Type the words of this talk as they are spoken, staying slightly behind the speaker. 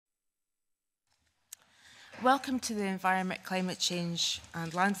Welcome to the Environment, Climate Change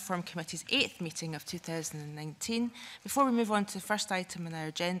and Land Reform Committee's 8th meeting of 2019. Before we move on to the first item on our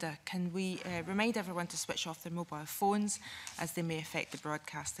agenda, can we remind everyone to switch off their mobile phones as they may affect the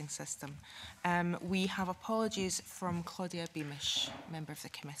broadcasting system. We have apologies from Claudia Beamish, member of the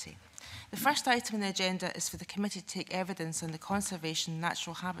committee. The first item on the agenda is for the committee to take evidence on the Conservation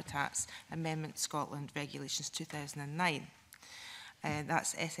Natural Habitats Amendment Scotland Regulations 2009.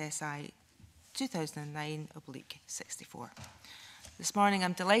 That's SSI 2009/64. This morning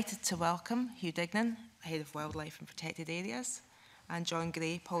I'm delighted to welcome Hugh Dignan, Head of Wildlife and Protected Areas, and John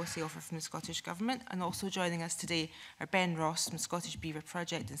Gray, Policy Officer from the Scottish Government. And also joining us today are Ben Ross from Scottish Beaver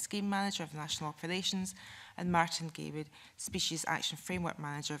Project and Scheme Manager of National Operations, and Martin Gaywood, Species Action Framework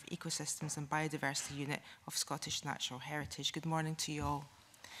Manager of Ecosystems and Biodiversity Unit of Scottish Natural Heritage. Good morning to you all.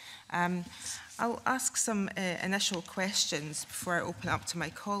 I'll ask some initial questions before I open up to my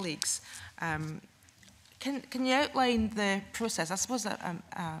colleagues. Can you outline the process? I suppose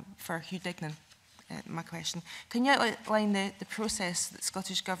for Hugh Dignan, my question. Can you outline the process that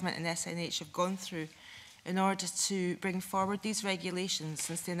Scottish Government and SNH have gone through in order to bring forward these regulations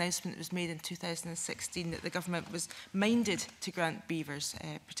since the announcement was made in 2016 that the government was minded to grant beavers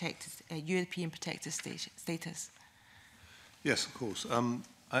European protected status? Yes, of course.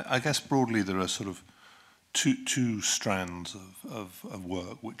 I guess broadly there are sort of two strands of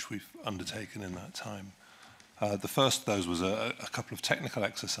work which we've undertaken in that time. The first of those was a couple of technical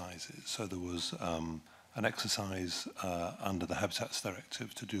exercises. So there was an exercise under the Habitats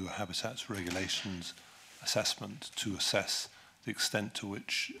Directive to do a habitats regulations assessment to assess the extent to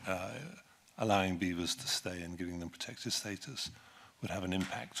which allowing beavers to stay and giving them protected status would have an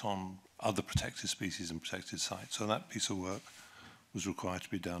impact on other protected species and protected sites. So that piece of work was required to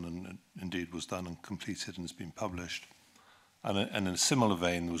be done and indeed was done and completed and has been published. And in a similar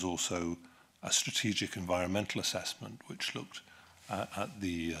vein, there was also a strategic environmental assessment which looked at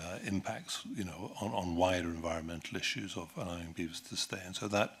the impacts, on wider environmental issues of allowing beavers to stay. And so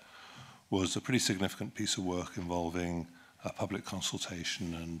that was a pretty significant piece of work involving a public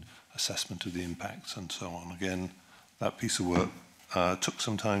consultation and assessment of the impacts and so on. Again, that piece of work took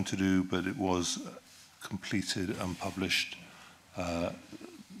some time to do, but it was completed and published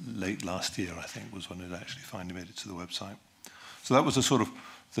late last year, I think, was when it actually finally made it to the website. So that was a sort of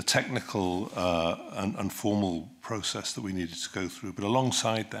the technical and formal process that we needed to go through. But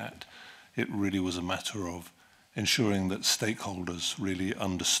alongside that, it really was a matter of ensuring that stakeholders really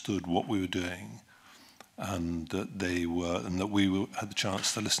understood what we were doing and that we had the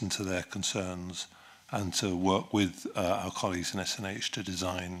chance to listen to their concerns and to work with our colleagues in SNH to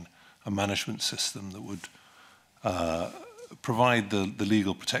design a management system that would provide the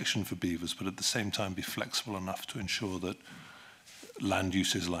legal protection for beavers, but at the same time be flexible enough to ensure that land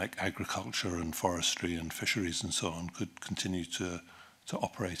uses like agriculture and forestry and fisheries and so on could continue to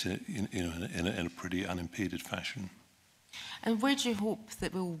operate in a pretty unimpeded fashion. And where do you hope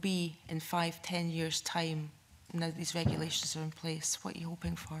that we will be in 5-10 years' time now that these regulations are in place? What are you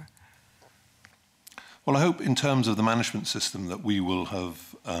hoping for? Well, I hope in terms of the management system that we will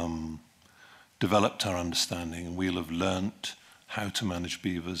have developed our understanding and we'll have learnt how to manage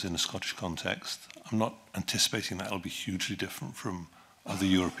beavers in a Scottish context. I'm not anticipating that will be hugely different from other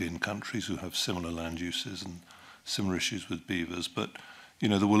European countries who have similar land uses and similar issues with beavers, but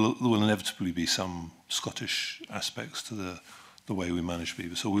there will inevitably be some Scottish aspects to the way we manage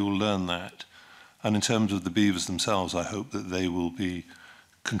beavers. So we will learn that. And in terms of the beavers themselves, I hope that they will be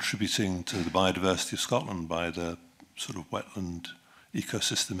contributing to the biodiversity of Scotland by the sort of wetland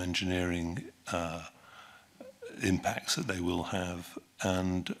ecosystem engineering impacts that they will have,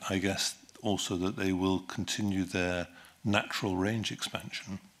 and I guess also that they will continue their natural range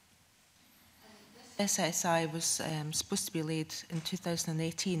expansion. SSI was supposed to be laid in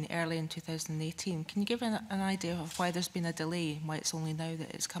 2018, early in 2018. Can you give an idea of why there's been a delay and why it's only now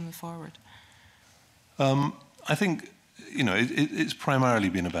that it's coming forward? I think it's primarily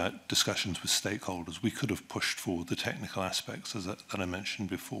been about discussions with stakeholders. We could have pushed forward the technical aspects that I mentioned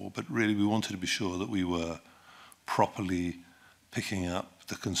before, but really we wanted to be sure that we were properly picking up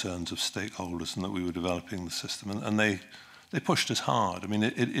the concerns of stakeholders and that we were developing the system. And they pushed us hard. I mean,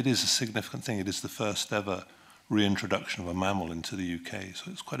 it is a significant thing. It is the first ever reintroduction of a mammal into the UK, so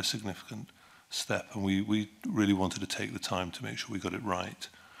it's quite a significant step. And we really wanted to take the time to make sure we got it right.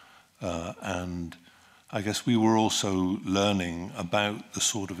 And I guess we were also learning about the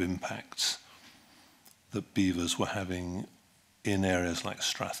sort of impacts that beavers were having in areas like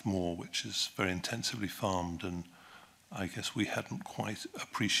Strathmore, which is very intensively farmed, and I guess we hadn't quite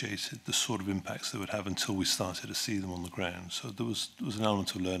appreciated the sort of impacts they would have until we started to see them on the ground. So there was an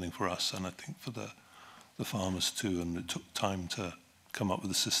element of learning for us, and I think for the the farmers too, and it took time to come up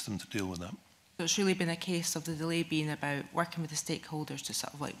with a system to deal with that. So it's really been a case of the delay being about working with the stakeholders to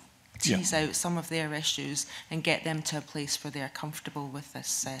sort of like tease out some of their issues and get them to a place where they're comfortable with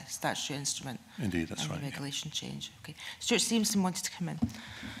this statutory instrument. Indeed, that's right. The regulation change. Okay. Stuart Stevenson wanted to come in.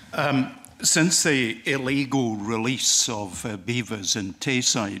 Since the illegal release of beavers in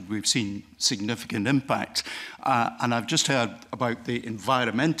Tayside, we've seen significant impact. And I've just heard about the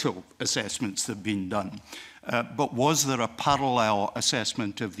environmental assessments that have been done. But was there a parallel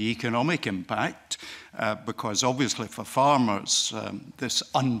assessment of the economic impact? Because obviously for farmers, this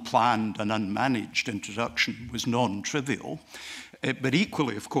unplanned and unmanaged introduction was non-trivial. But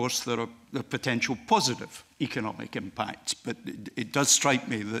equally, of course, there are the potential positive economic impacts. But it does strike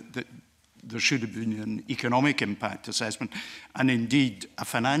me that there should have been an economic impact assessment and indeed a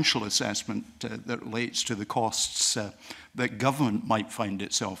financial assessment that relates to the costs that government might find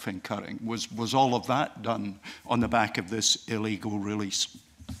itself incurring. Was all of that done on the back of this illegal release?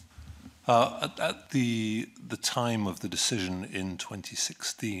 At the time of the decision in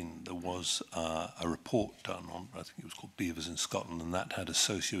 2016, there was a report done on, I think it was called Beavers in Scotland, and that had a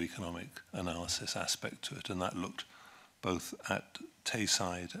socio-economic analysis aspect to it, and that looked both at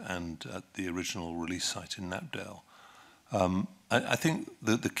Tayside and at the original release site in Knapdale. I think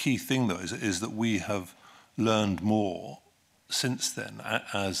the key thing, though, is that we have learned more since then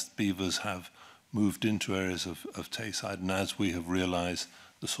as beavers have moved into areas of Tayside and as we have realised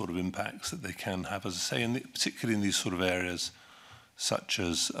the sort of impacts that they can have, as I say, particularly in these sort of areas such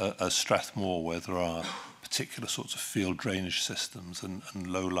as Strathmore, where there are particular sorts of field drainage systems and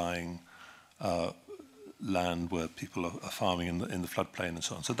low-lying land where people are farming in the floodplain and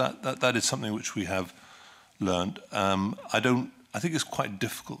so on. So that is something which we have learned. I think it's quite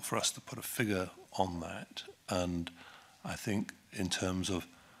difficult for us to put a figure on that. And I think in terms of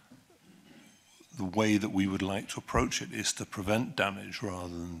the way that we would like to approach it is to prevent damage rather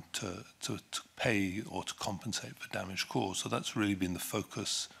than to pay or to compensate for damage caused. So that's really been the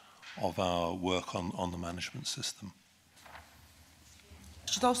focus of our work on the management system.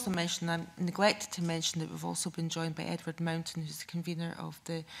 I should also mention, I neglected to mention that we've also been joined by Edward Mountain, who's the convener of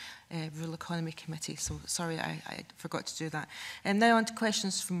the Rural Economy Committee. So sorry, I forgot to do that. And now on to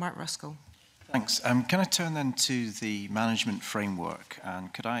questions from Mark Ruskell. Thanks. Can I turn then to the management framework,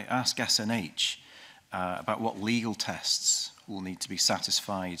 and could I ask SNH about what legal tests will need to be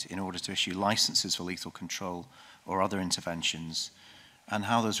satisfied in order to issue licenses for lethal control or other interventions, and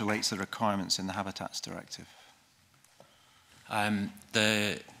how those relate to the requirements in the Habitats Directive?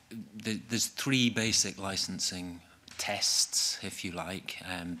 There's three basic licensing tests, if you like,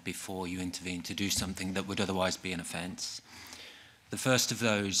 before you intervene to do something that would otherwise be an offence. The first of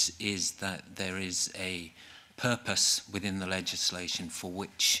those is that there is a purpose within the legislation for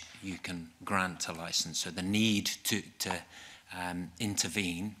which you can grant a licence. So the need to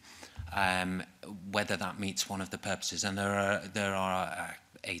intervene, whether that meets one of the purposes, and there are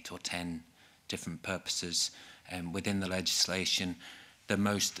 8 or 10 different purposes within the legislation. The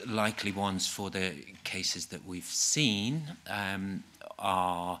most likely ones for the cases that we've seen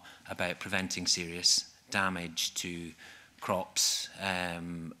are about preventing serious damage to crops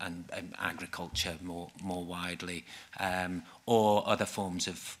and agriculture more widely, or other forms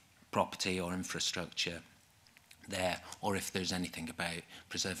of property or infrastructure there, or if there's anything about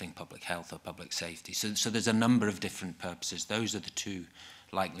preserving public health or public safety. So there's a number of different purposes. Those are the two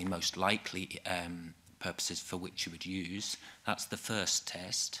most likely purposes for which you would use. That's the first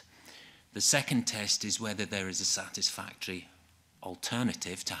test. The second test is whether there is a satisfactory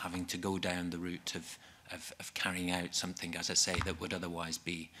alternative to having to go down the route of carrying out something, as I say, that would otherwise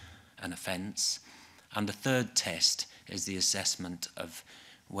be an offence. And the third test is the assessment of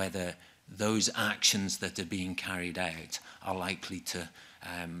whether those actions that are being carried out are likely to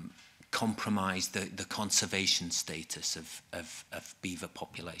compromise the conservation status of beaver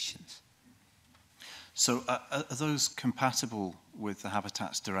populations. So are those compatible with the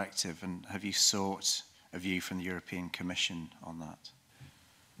Habitats Directive, and have you sought a view from the European Commission on that?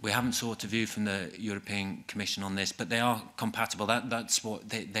 We haven't sought a view from the European Commission on this, but they are compatible. That's what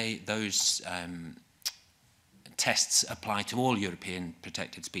those tests apply to all European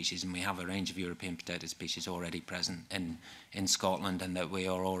protected species, and we have a range of European protected species already present in Scotland, and that we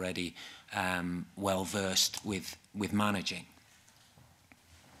are already well versed with managing.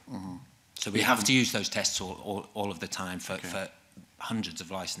 Mm-hmm. So we have to use those tests all of the time for hundreds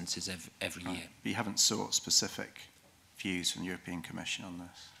of licenses every year. But you haven't sought specific views from the European Commission on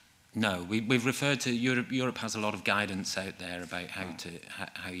this? No, we've referred to Europe. Europe has a lot of guidance out there about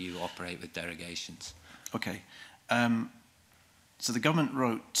how you operate with derogations. Okay. So the government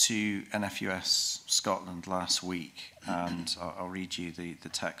wrote to NFUS Scotland last week, and I'll read you the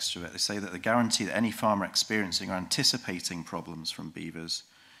text of it. They say that they guarantee that any farmer experiencing or anticipating problems from beavers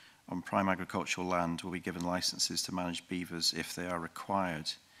on prime agricultural land will be given licences to manage beavers if they are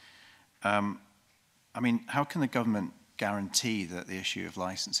required. I mean, how can the government guarantee that the issue of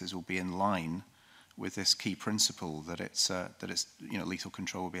licences will be in line with this key principle that it's lethal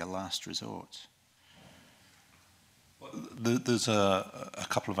control will be a last resort? There's a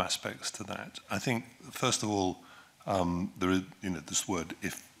couple of aspects to that. I think, first of all, there is, this word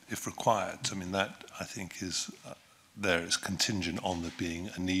if required. I mean, that I think is is contingent on there being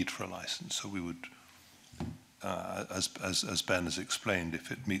a need for a license. So we would, as Ben has explained,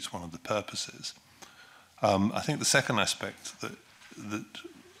 if it meets one of the purposes. I think the second aspect that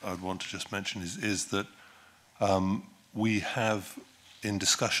I'd want to just mention is that we have, in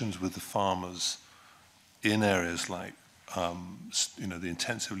discussions with the farmers in areas like, the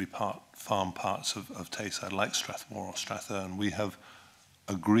intensively farmed parts of Tayside, like Strathmore or Strathern, we have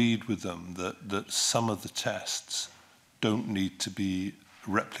agreed with them that some of the tests don't need to be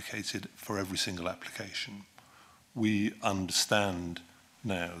replicated for every single application. We understand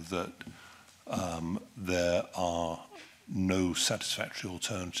now that there are no satisfactory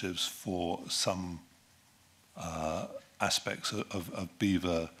alternatives for some aspects of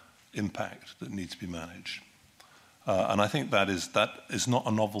beaver impact that need to be managed. And I think that is not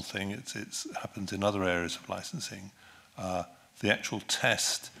a novel thing. It happens in other areas of licensing. The actual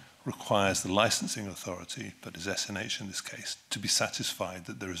test requires the licensing authority, that is SNH in this case, to be satisfied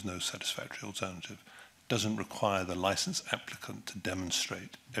that there is no satisfactory alternative. It doesn't require the license applicant to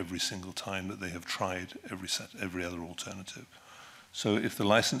demonstrate every single time that they have tried every other alternative. So if the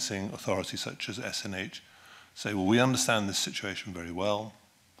licensing authority, such as SNH, say, well, we understand this situation very well,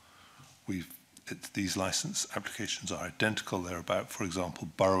 these license applications are identical. They're about, for example,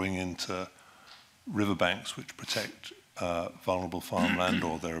 burrowing into riverbanks which protect vulnerable farmland,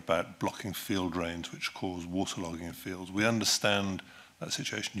 or they're about blocking field drains which cause waterlogging in fields. We understand that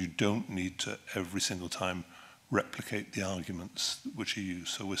situation. You don't need to every single time replicate the arguments which are used.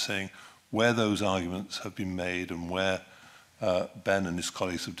 So we're saying where those arguments have been made and where Ben and his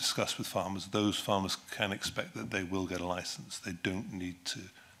colleagues have discussed with farmers, those farmers can expect that they will get a license. They don't need to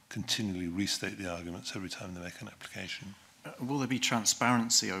continually restate the arguments every time they make an application. Will there be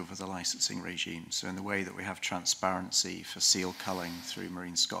transparency over the licensing regime? So in the way that we have transparency for seal culling through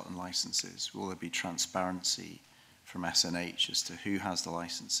Marine Scotland licenses, will there be transparency from SNH as to who has the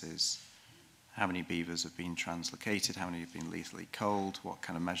licenses, how many beavers have been translocated, how many have been lethally culled, what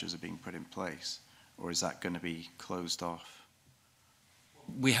kind of measures are being put in place? Or is that going to be closed off?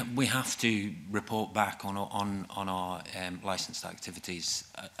 We have to report back on our licensed activities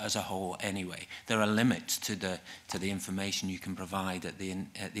as a whole anyway. There are limits to the information you can provide at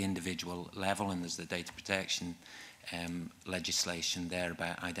the individual level, and there's the data protection legislation there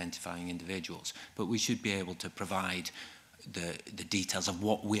about identifying individuals. But we should be able to provide the details of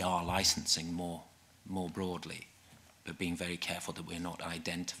what we are licensing more broadly, but being very careful that we're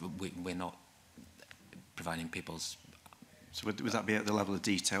not providing people's. So would that be at the level of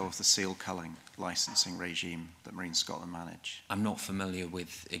detail of the seal culling licensing regime that Marine Scotland manage? I'm not familiar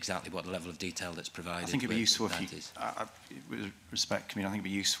with exactly what level of detail that's provided. I think it'd be useful if you, with respect, I think it'd be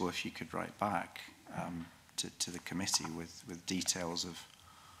useful if you could write back to the committee with details of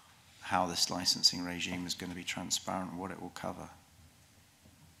how this licensing regime is going to be transparent and what it will cover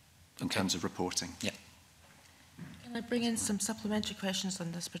in terms of reporting. Yeah. Can I bring in some supplementary questions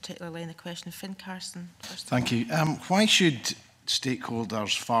on this particular line of question? Finn Carson first. Thank you. Why should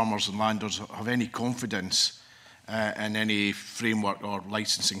stakeholders, farmers and landowners have any confidence in any framework or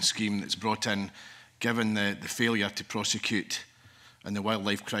licensing scheme that's brought in, given the failure to prosecute in the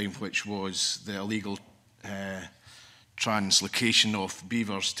wildlife crime, which was the illegal translocation of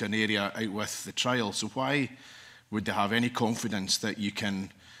beavers to an area out with the trial? So why would they have any confidence that you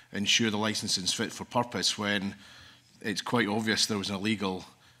can ensure the licensing is fit for purpose when it's quite obvious there was an illegal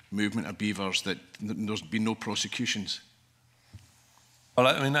movement of beavers, that there's been no prosecutions? Well,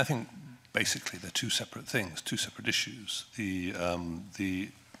 I mean, I think basically they're two separate things, two separate issues. The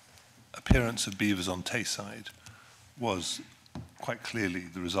appearance of beavers on Tayside was quite clearly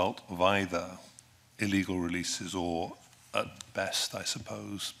the result of either illegal releases or, at best, I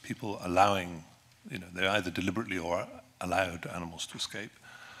suppose, people allowing, they either deliberately or allowed animals to escape.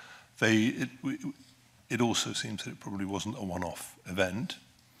 It also seems that it probably wasn't a one-off event,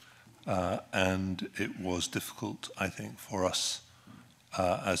 and it was difficult, I think, for us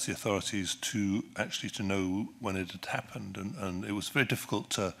as the authorities to know when it had happened, and it was very difficult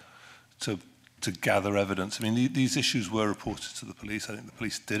to to gather evidence. I mean, these issues were reported to the police. I think the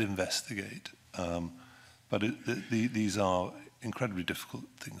police did investigate, but these are incredibly difficult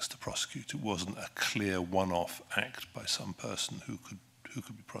things to prosecute. It wasn't a clear one-off act by some person who could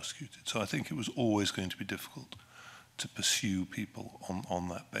be prosecuted. So I think it was always going to be difficult to pursue people on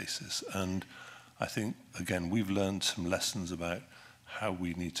that basis. And I think, again, we've learned some lessons about how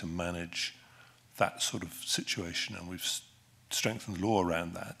we need to manage that sort of situation, and we've strengthened the law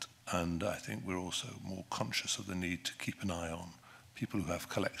around that. And I think we're also more conscious of the need to keep an eye on people who have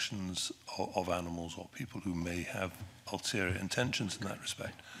collections of animals, or people who may have ulterior intentions in that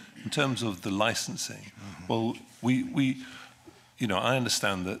respect. In terms of the licensing, well, you know, I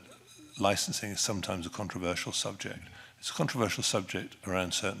understand that licensing is sometimes a controversial subject. It's a controversial subject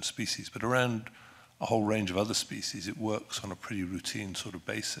around certain species, but around a whole range of other species, it works on a pretty routine sort of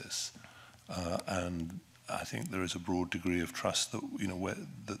basis. And I think there is a broad degree of trust that, you know,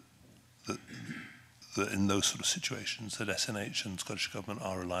 that in those sort of situations that SNH and Scottish Government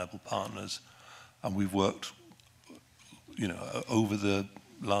are reliable partners. And we've worked, you know, over the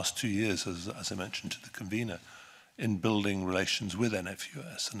last 2 years, as I mentioned to the convener, in building relations with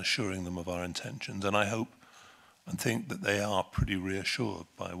NFUS and assuring them of our intentions. And I hope and think that they are pretty reassured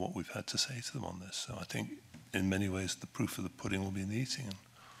by what we've had to say to them on this. So I think in many ways the proof of the pudding will be in the eating, and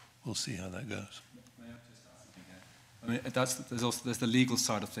we'll see how that goes. I mean, there's the legal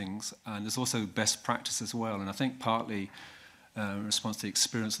side of things, and there's also best practice as well. And I think partly in response to the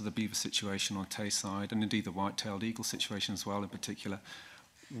experience of the beaver situation on Tayside, and indeed the white-tailed eagle situation as well in particular,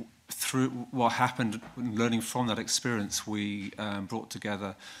 through what happened, learning from that experience, we brought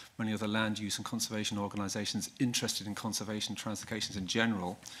together many of the land use and conservation organisations interested in conservation translocations in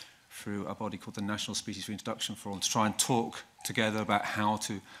general through a body called the National Species Reintroduction Forum to try and talk together about how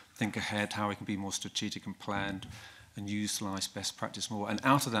to think ahead, how we can be more strategic and planned and utilise best practice more. And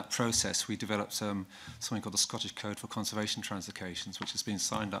out of that process, we developed something called the Scottish Code for Conservation Translocations, which has been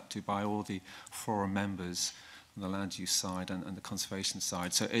signed up to by all the forum members on the land use side and the conservation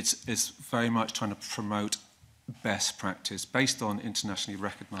side. So it's very much trying to promote best practice based on internationally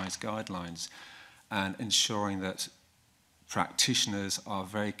recognised guidelines and ensuring that practitioners are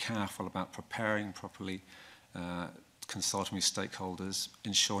very careful about preparing properly, consulting with stakeholders,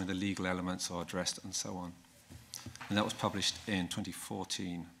 ensuring the legal elements are addressed and so on. And that was published in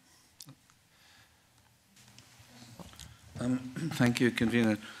 2014. Thank you,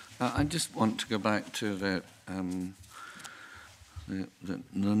 Convener. I just want to go back to the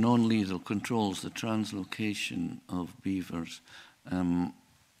non-lethal controls, the translocation of beavers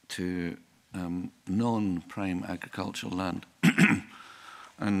to non-prime agricultural land.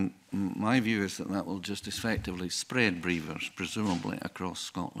 And my view is that that will just effectively spread beavers, presumably across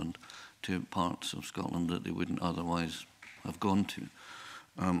Scotland, to parts of Scotland that they wouldn't otherwise have gone to.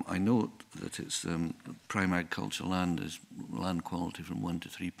 I note that it's prime agricultural land is land quality from 1 to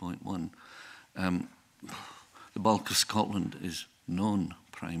 3.1. The bulk of Scotland is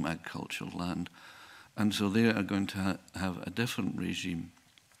non-prime agricultural land, and so they are going to have a different regime.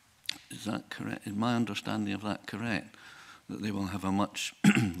 Is that correct? Is my understanding of that correct? That they will have a much,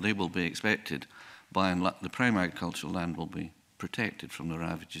 they will be expected, by and large, the prime agricultural land will be protected from the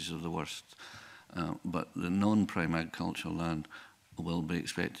ravages of the worst, but the non-prime agricultural land will be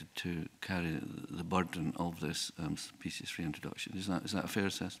expected to carry the burden of this species reintroduction. Is that a fair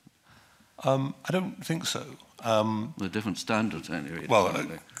assessment? I don't think so. The different standards, anyway. Well,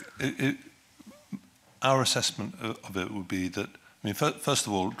 our assessment of it would be that, I mean, first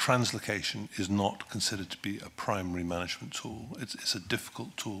of all, translocation is not considered to be a primary management tool. It's a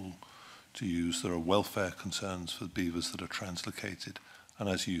difficult tool to use. There are welfare concerns for beavers that are translocated, and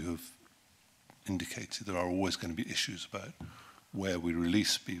as you have indicated, there are always going to be issues about where we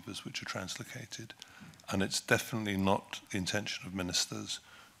release beavers which are translocated, and it's definitely not the intention of ministers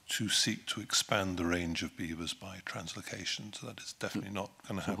to seek to expand the range of beavers by translocation. So that is definitely not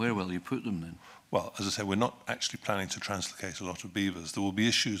going to happen. So where will you put them then? Well, as I say, we're not actually planning to translocate a lot of beavers. There will be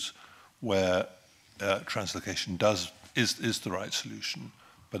issues where translocation is the right solution,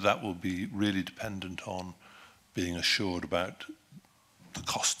 but that will be really dependent on being assured about the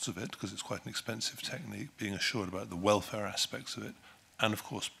costs of it, because it's quite an expensive technique, being assured about the welfare aspects of it, and of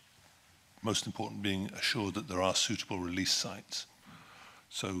course, most important, being assured that there are suitable release sites.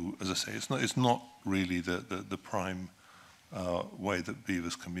 So, as I say, it's not really the prime way that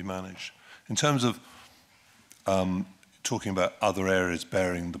beavers can be managed. In terms of talking about other areas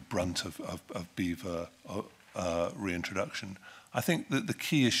bearing the brunt of beaver reintroduction, I think that the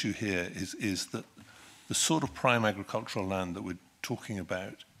key issue here is that the sort of prime agricultural land that we're talking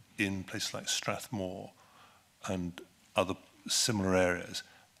about in places like Strathmore and other similar areas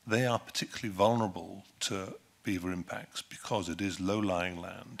they are particularly vulnerable to beaver impacts because it is low-lying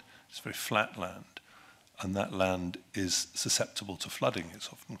land, it's very flat land, and that land is susceptible to flooding. It's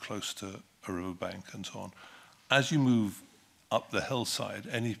often close to a riverbank and so on. As you move up the hillside,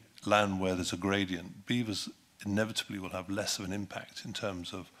 any land where there's a gradient, beavers inevitably will have less of an impact in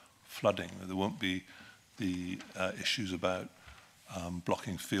terms of flooding. There won't be the issues about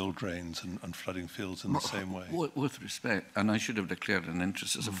blocking field drains and flooding fields in the same way. With respect, and I should have declared an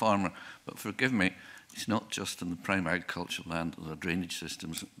interest as a farmer, but forgive me, it's not just in the prime agricultural land that there are drainage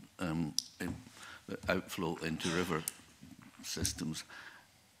systems that outflow into river systems.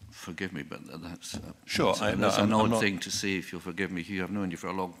 Forgive me, but that's sure. That's an odd thing to say, if you'll forgive me, Hugh. I've known you for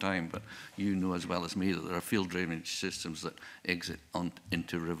a long time, but you know as well as me that there are field drainage systems that exit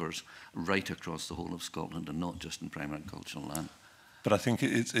into rivers right across the whole of Scotland and not just in prime agricultural land. But I think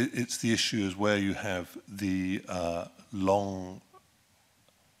it's the issue is where you have the long,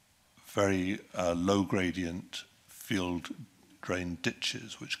 very low gradient field drain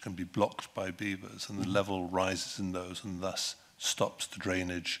ditches, which can be blocked by beavers, and the level rises in those and thus stops the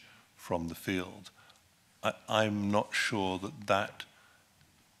drainage from the field. I'm not sure that that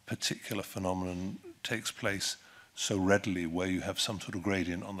particular phenomenon takes place so readily where you have some sort of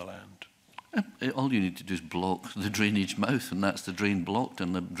gradient on the land. All you need to do is block the drainage mouth, and that's the drain blocked,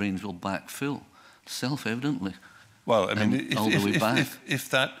 and the drains will backfill, self-evidently. Well, I mean, if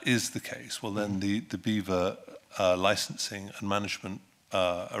that is the case, well, then the beaver licensing and management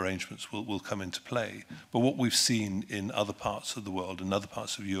arrangements will come into play. But what we've seen in other parts of the world, in other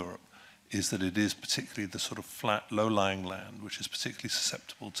parts of Europe, is that it is particularly the sort of flat, low-lying land, which is particularly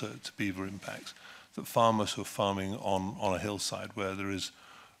susceptible to beaver impacts, that farmers who are farming on a hillside where there is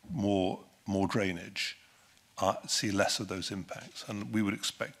more drainage see less of those impacts. And we would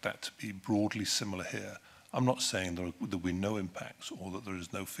expect that to be broadly similar here. I'm not saying there will be no impacts or that there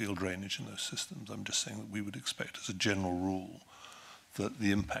is no field drainage in those systems. I'm just saying that we would expect as a general rule that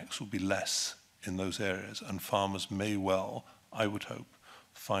the impacts will be less in those areas, and farmers may well, I would hope,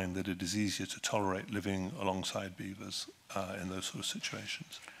 find that it is easier to tolerate living alongside beavers in those sort of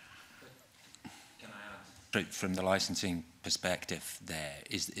situations. Can I add, from the licensing perspective there,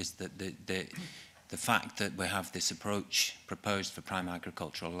 is that the fact that we have this approach proposed for prime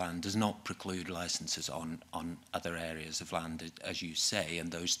agricultural land does not preclude licenses on other areas of land, as you say,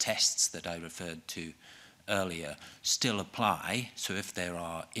 and those tests that I referred to earlier still apply. So if there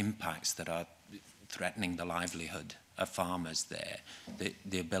are impacts that are threatening the livelihood of farmers there,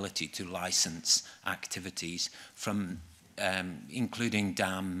 the ability to license activities from including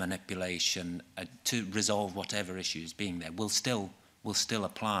dam manipulation to resolve whatever issues being there will still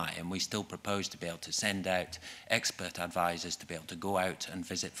apply, and we still propose to be able to send out expert advisors to be able to go out and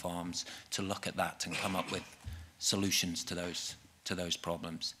visit farms to look at that and come up with solutions to those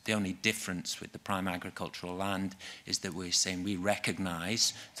problems. The only difference with the prime agricultural land is that we're saying we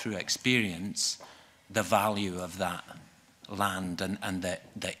recognise through experience the value of that land and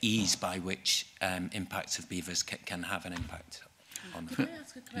the ease by which impacts of beavers can have an impact on them. Can I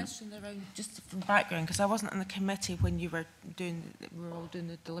ask a question around, just from background, because I wasn't on the committee when we were all doing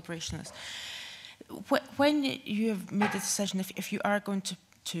the deliberation of this. When you have made a decision, if you are going to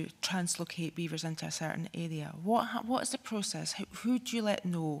translocate beavers into a certain area, what is the process? Who do you let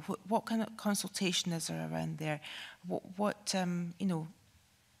know? What kind of consultation is there around there? What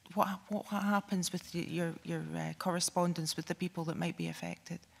happens with your correspondence with the people that might be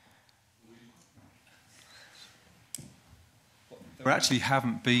affected? There actually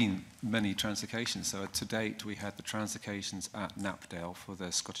haven't been many translocations. So to date, we had the translocations at Knapdale for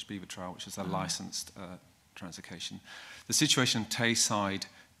the Scottish Beaver Trial, which is a licensed translocation. The situation in Tayside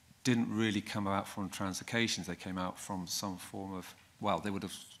didn't really come out from translocations. They came out from some form of, well, they would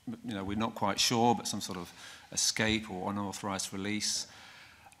have, we're not quite sure, but some sort of escape or unauthorized release.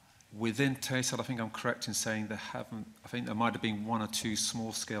 Within Tayside, I think I'm correct in saying I think there might have been one or two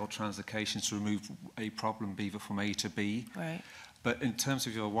small-scale translocations to remove a problem beaver from A to B. Right. But in terms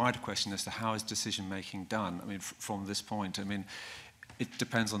of your wider question as to how is decision-making done, I mean, from this point, I mean, it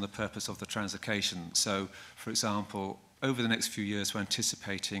depends on the purpose of the translocation. So, for example, over the next few years, we're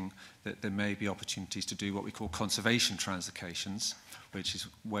anticipating that there may be opportunities to do what we call conservation translocations, which is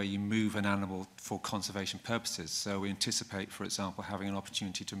where you move an animal for conservation purposes. So we anticipate, for example, having an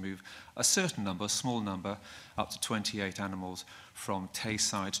opportunity to move a certain number, a small number, up to 28 animals from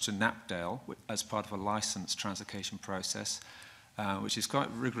Tayside to Knapdale as part of a licensed translocation process, which is quite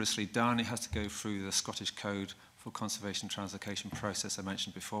rigorously done. It has to go through the Scottish Code for Conservation Translocation process I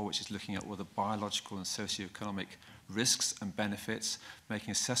mentioned before, which is looking at all the biological and socioeconomic risks and benefits,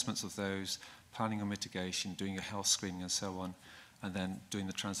 making assessments of those, planning on mitigation, doing a health screening and so on. and then doing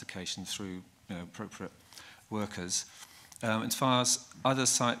the translocation through appropriate workers. As far as other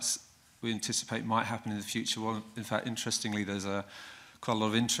sites we anticipate might happen in the future, well, in fact, interestingly, there's quite a lot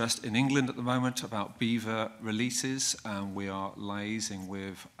of interest in England at the moment about beaver releases, and we are liaising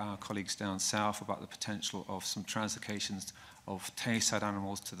with our colleagues down south about the potential of some translocations of Tayside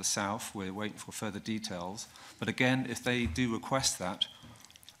animals to the south. We're waiting for further details. But again, if they do request that,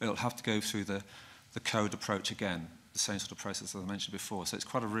 it'll have to go through the code approach again, the same sort of process as I mentioned before. So it's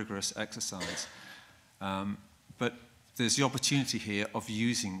quite a rigorous exercise. But there's the opportunity here of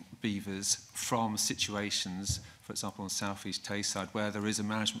using beavers from situations, for example, on Southeast Tayside, where there is a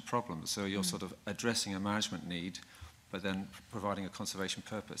management problem. So you're sort of addressing a management need, but then providing a conservation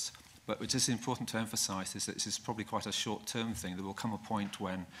purpose. But which is important to emphasize is that this is probably quite a short-term thing. There will come a point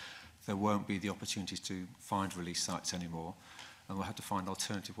when there won't be the opportunities to find release sites anymore, and we'll have to find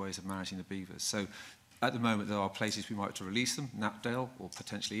alternative ways of managing the beavers. So at the moment, there are places we might have to release them, Knapdale or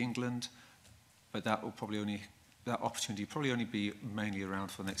potentially England, but that opportunity will probably only be mainly around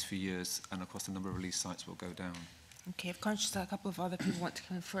for the next few years, and of course the number of release sites will go down. Okay, I'm conscious that a couple of other people want to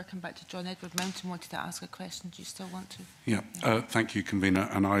come in. Before I come back to John, Edward Mountain wanted to ask a question. Do you still want to? Yeah, thank you, Convener.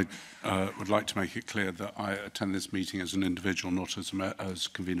 And I would like to make it clear that I attend this meeting as an individual, not as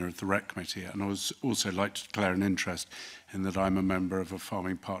Convener of the REC Committee. And I would also like to declare an interest in that I'm a member of a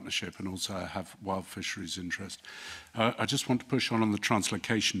farming partnership and also I have wild fisheries interest. I just want to push on the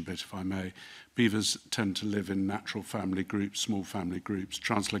translocation bit, if I may. Beavers tend to live in natural family groups, small family groups.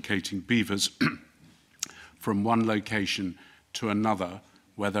 Translocating beavers from one location to another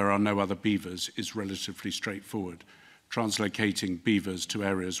where there are no other beavers is relatively straightforward. Translocating beavers to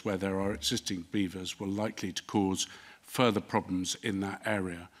areas where there are existing beavers will likely to cause further problems in that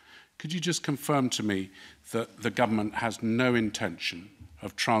area. Could you just confirm to me that the government has no intention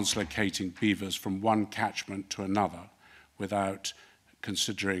of translocating beavers from one catchment to another without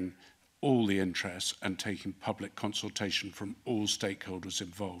considering all the interests and taking public consultation from all stakeholders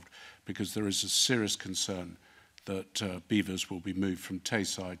involved? Because there is a serious concern that beavers will be moved from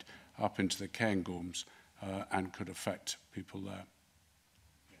Tayside up into the Cairngorms and could affect people there.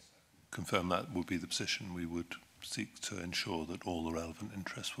 Yes, confirm that would be the position. We would seek to ensure that all the relevant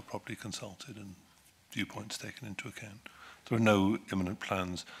interests were properly consulted and viewpoints taken into account. There are no imminent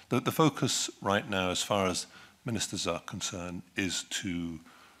plans. The focus right now, as far as ministers are concerned, is to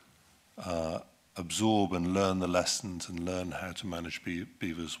absorb and learn the lessons and learn how to manage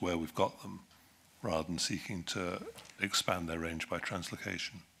beavers where we've got them, rather than seeking to expand their range by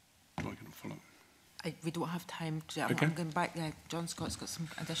translocation. Do I get a follow-up? We don't have time to. Okay. I'm going back. John Scott's got some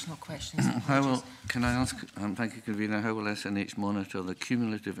additional questions. Can I ask, thank you, Convener, how will SNH monitor the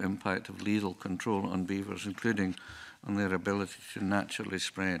cumulative impact of lethal control on beavers, including on their ability to naturally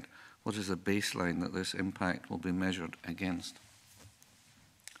spread? What is the baseline that this impact will be measured against?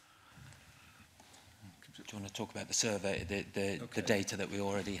 Do you want to talk about the survey, the data that we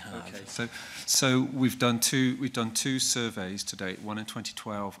already have? Okay. So we've done two surveys to date, one in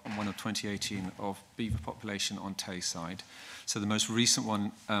 2012 and one in 2018 of beaver population on Tayside. So the most recent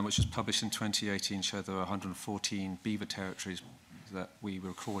one, which was published in 2018, showed there were 114 beaver territories that we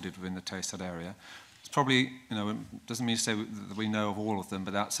recorded within the Tayside area. It's probably, it doesn't mean to say that we know of all of them,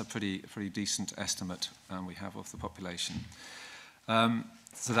 but that's a pretty decent estimate we have of the population.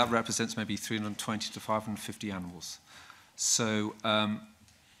 So that represents maybe 320 to 550 animals. So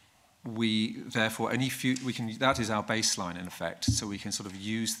we therefore that is our baseline in effect. So we can sort of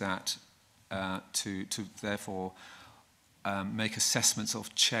use that to therefore make assessments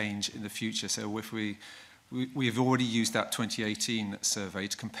of change in the future. So if we have already used that 2018 survey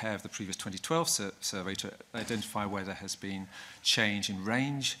to compare with the previous 2012 survey to identify where there has been change in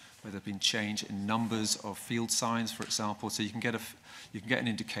range, where there has been change in numbers of field signs, for example. So you can get an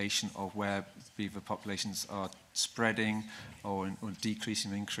indication of where beaver populations are spreading or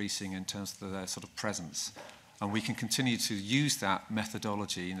decreasing or increasing in terms of their sort of presence. And we can continue to use that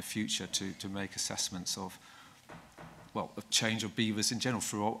methodology in the future to make assessments of change of beavers in general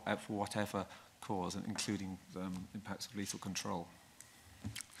for whatever cause, including the impacts of lethal control.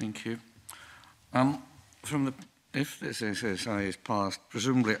 Thank you. If this SSI is passed,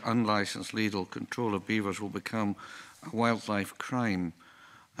 presumably unlicensed lethal control of beavers will become a wildlife crime.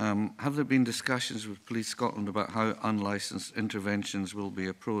 Have there been discussions with Police Scotland about how unlicensed interventions will be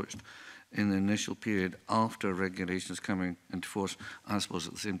approached in the initial period after regulations coming into force? I suppose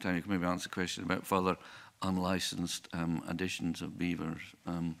at the same time you can maybe answer the question about further unlicensed additions of beavers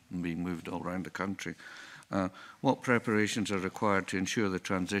being moved all around the country. What preparations are required to ensure the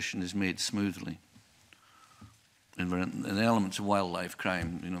transition is made smoothly? in the elements of wildlife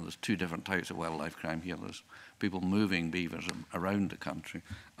crime, you know, there's two different types of wildlife crime here. There's people moving beavers around the country,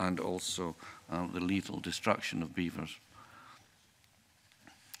 and also the lethal destruction of beavers.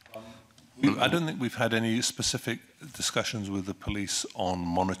 I don't think we've had any specific discussions with the police on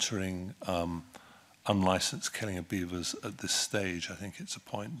monitoring unlicensed killing of beavers at this stage. I think it's a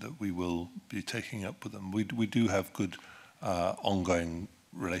point that we will be taking up with them. We do have good ongoing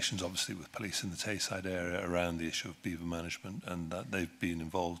relations, obviously, with police in the Tayside area around the issue of beaver management, and that they've been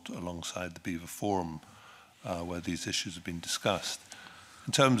involved alongside the Beaver Forum where these issues have been discussed.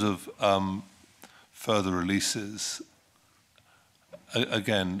 In terms of further releases,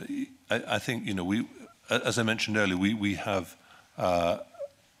 again, I think, you know, we, as I mentioned earlier, we have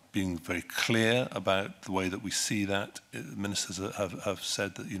been very clear about the way that we see that. Ministers have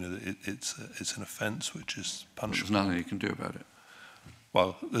said that, you know, that it's an offence which is punishable. There's nothing you can do about it.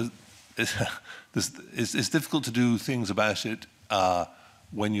 Well, it's difficult to do things about it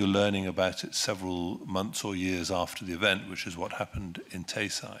when you're learning about it several months or years after the event, which is what happened in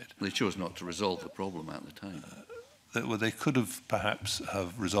Tayside. They chose not to resolve the problem at the time. Well, they could have perhaps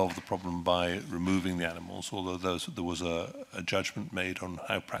have resolved the problem by removing the animals, although there was a judgment made on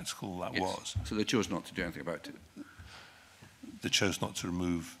how practical that was. So they chose not to do anything about it. They chose not to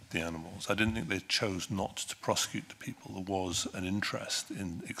remove the animals. I didn't think they chose not to prosecute the people. There was an interest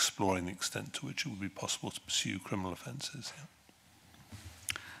in exploring the extent to which it would be possible to pursue criminal offences. Yeah.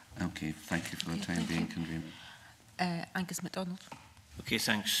 Okay, thank you for the time being, Convener. Angus MacDonald. Okay,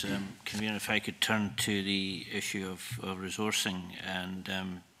 thanks, Convener. If I could turn to the issue of resourcing and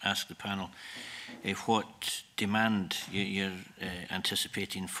ask the panel what demand you're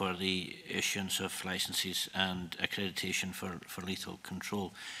anticipating for the issuance of licences and accreditation for lethal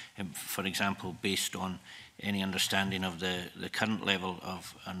control. For example, based on any understanding of the current level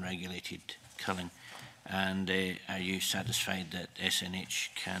of unregulated culling, and are you satisfied that SNH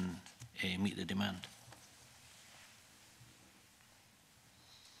can meet the demand?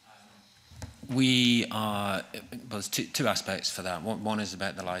 We are, well, there's two aspects for that. One is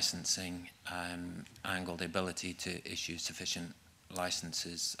about the licensing angle, the ability to issue sufficient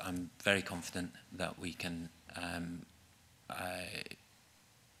licenses. I'm very confident that we can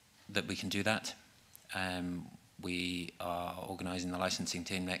do that. We are organising the licensing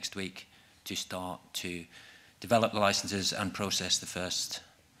team next week to start to develop the licenses and process the first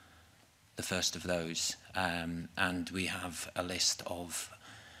of those. And we have a list of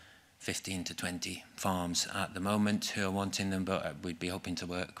 15 to 20 farms at the moment who are wanting them, but we'd be hoping to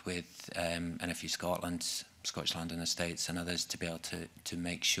work with NFU Scotland, Scottish Land and Estates and others to be able to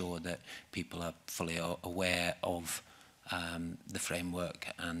make sure that people are fully aware of the framework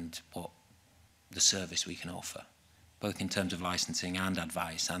and what the service we can offer, both in terms of licensing and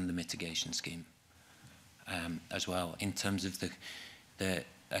advice and the mitigation scheme as well. In terms of the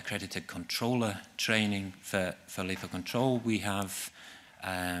accredited controller training for lethal control, we have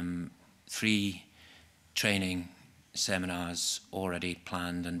 3 training seminars already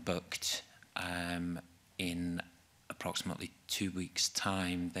planned and booked. In approximately 2 weeks'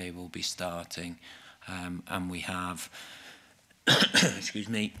 time, they will be starting, and we have, excuse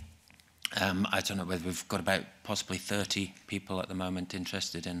me, I don't know whether we've got about possibly 30 people at the moment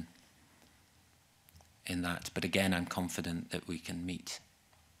interested in that. But again, I'm confident that we can meet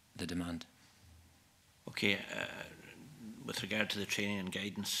the demand. Okay. With regard to the training and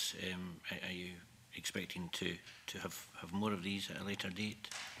guidance, are you expecting to have more of these at a later date?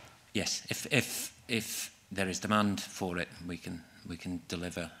 Yes, if there is demand for it, we can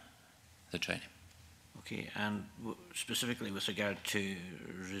deliver the training. Okay, and specifically with regard to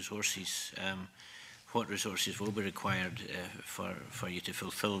resources, what resources will be required for you to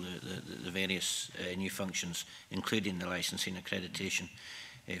fulfil the various new functions, including the licensing accreditation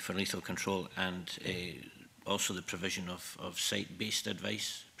for lethal control and also the provision of site-based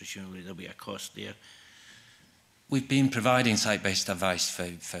advice? Presumably there'll be a cost there. We've been providing site-based advice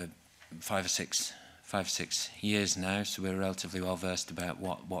for 5 or 6 years now, so we're relatively well versed about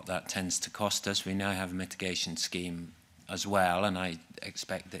what that tends to cost us. We now have a mitigation scheme as well, and I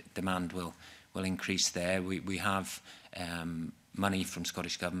expect that demand will increase there. We have money from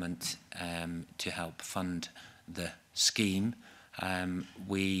Scottish Government to help fund the scheme.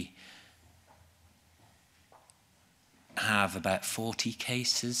 We have about 40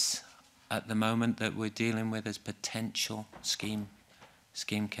 cases at the moment that we're dealing with as potential scheme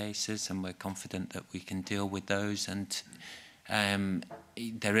cases, and we're confident that we can deal with those. And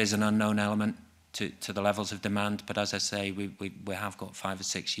there is an unknown element to the levels of demand, but as I say, we have got 5 or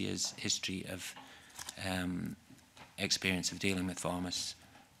 6 years history of experience of dealing with farmers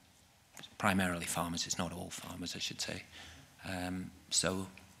primarily farmers. It's not all farmers, I should say. So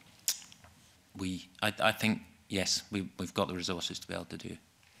I think, yes, we've got the resources to be able to do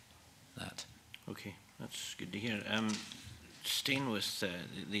that. Okay, that's good to hear. Staying with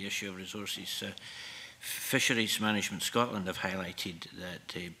the issue of resources, Fisheries Management Scotland have highlighted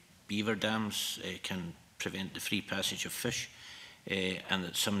that beaver dams can prevent the free passage of fish, and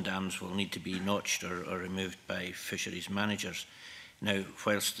that some dams will need to be notched or removed by fisheries managers. Now,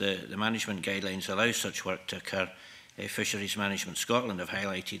 whilst the management guidelines allow such work to occur, Fisheries Management Scotland have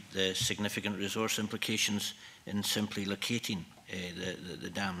highlighted the significant resource implications in simply locating the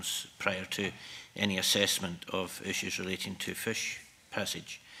dams prior to any assessment of issues relating to fish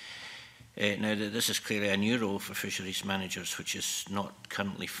passage. Now, this is clearly a new role for fisheries managers, which is not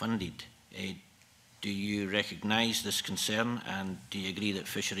currently funded. Do you recognise this concern, and do you agree that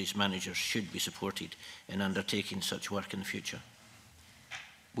fisheries managers should be supported in undertaking such work in the future?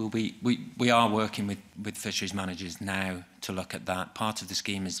 Well, we are working with fisheries managers now to look at that. Part of the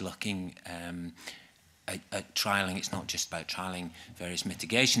scheme is looking at trialling. It's not just about trialling various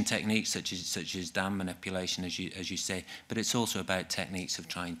mitigation techniques such as dam manipulation, as you say, but it's also about techniques of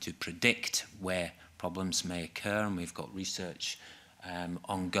trying to predict where problems may occur. And we've got research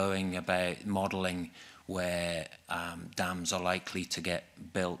ongoing about modelling where dams are likely to get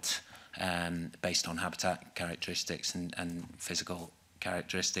built based on habitat characteristics and physical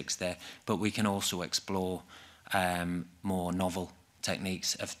characteristics there. But we can also explore more novel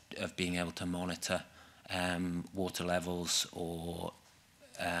techniques of being able to monitor water levels, or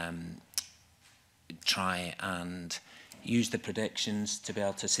try and use the predictions to be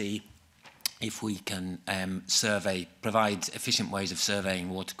able to see if we can provide efficient ways of surveying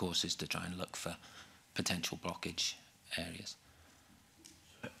watercourses to try and look for potential blockage areas.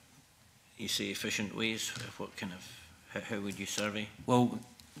 You say efficient ways. What kind of, how would you survey? Well,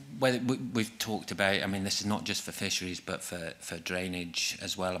 we've talked about, I mean, this is not just for fisheries, but for drainage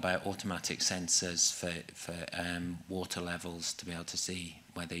as well, about automatic sensors for water levels, to be able to see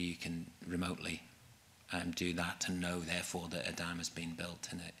whether you can remotely do that and know, therefore, that a dam has been built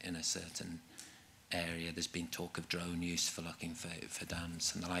in a certain area. There's been talk of drone use for looking for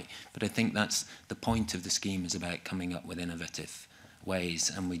dams and the like. But I think that's the point of the scheme, is about coming up with innovative ways,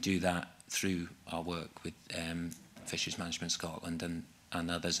 and we do that through our work with Fisheries Management Scotland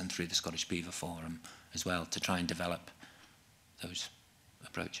and others, and through the Scottish Beaver Forum as well, to try and develop those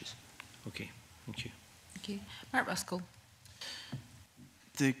approaches. Okay, thank you. Thank you. Mark Ruskell.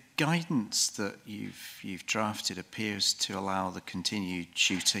 The guidance that you've drafted appears to allow the continued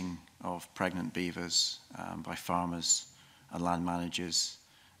shooting of pregnant beavers by farmers and land managers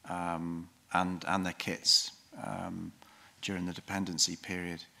and their kits during the dependency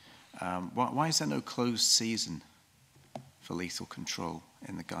period. Why is there no closed season for lethal control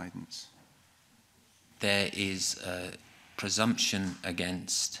in the guidance? There is a presumption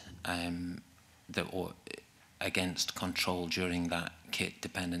against against control during that kit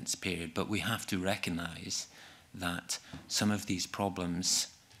dependence period, but we have to recognise that some of these problems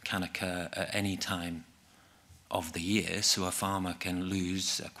can occur at any time of the year. So a farmer can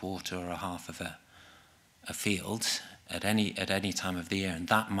lose a quarter or a half of a field at any time of the year, and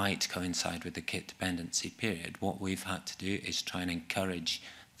that might coincide with the kit dependency period. What we've had to do is try and encourage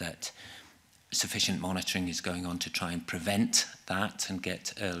that sufficient monitoring is going on to try and prevent that and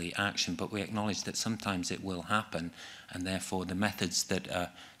get early action, but we acknowledge that sometimes it will happen, and therefore the methods that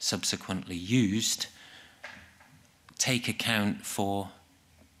are subsequently used take account for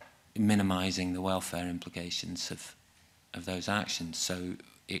minimising the welfare implications of those actions. So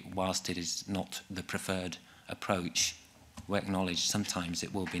whilst it is not the preferred approach, we acknowledge sometimes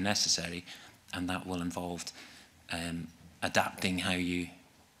it will be necessary, and that will involve adapting how you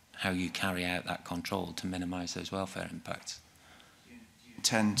carry out that control to minimise those welfare impacts. Do you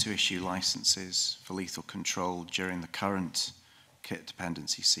intend to issue licences for lethal control during the current kit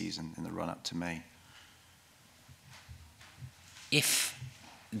dependency season in the run-up to May? If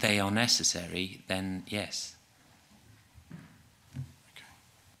they are necessary, then yes. Okay.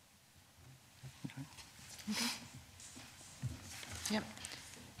 Yep.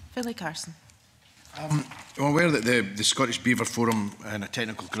 Finlay Carson. I'm aware that the Scottish Beaver Forum and a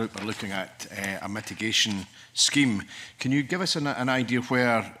technical group are looking at a mitigation scheme. Can you give us an idea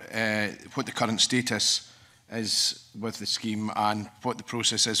where what the current status is with the scheme and what the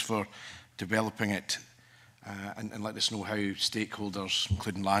process is for developing it, and let us know how stakeholders,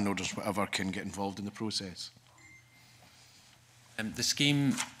 including landowners, whatever, can get involved in the process? The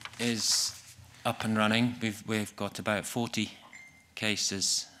scheme is up and running. We've got about 40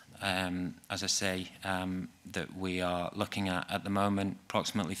 cases as I say, that we are looking at the moment.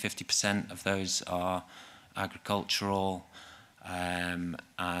 Approximately 50% of those are agricultural, and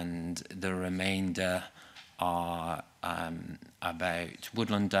the remainder are about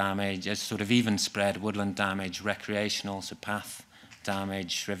woodland damage, a sort of even spread woodland damage, recreational, so path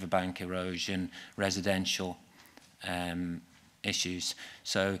damage, riverbank erosion, residential issues.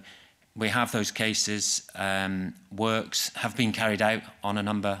 So we have those cases. Works have been carried out on a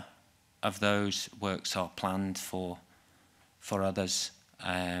number of those. Works are planned for others.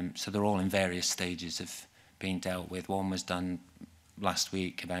 So they're all in various stages of being dealt with. One was done last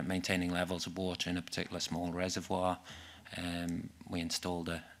week about maintaining levels of water in a particular small reservoir. We installed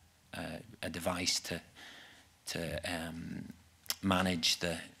a device to manage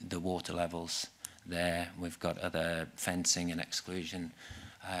the water levels there. We've got other fencing and exclusion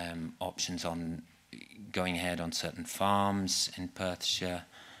options on going ahead on certain farms in Perthshire,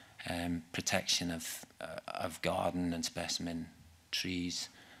 protection of garden and specimen trees,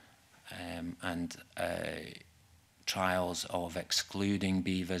 and trials of excluding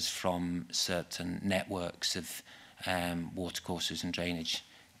beavers from certain networks of watercourses and drainage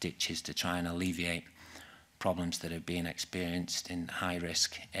ditches to try and alleviate problems that are being experienced in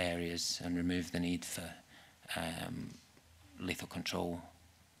high-risk areas and remove the need for lethal control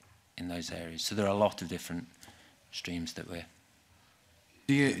in those areas. So there are a lot of different streams that we're...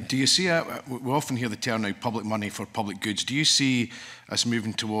 Do you see, we often hear the term now, public money for public goods. Do you see us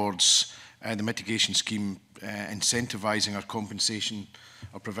moving towards the mitigation scheme incentivising our compensation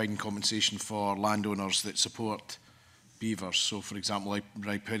or providing compensation for landowners that support beavers? So, for example, like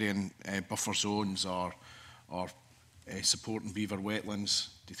riparian buffer zones or supporting beaver wetlands.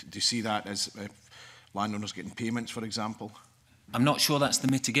 Do you see that as landowners getting payments, for example? I'm not sure that's the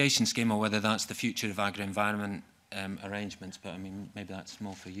mitigation scheme or whether that's the future of agri-environment arrangements, but I mean, maybe that's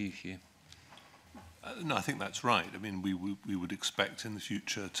more for you, Hugh. No, I think that's right. I mean, we would expect in the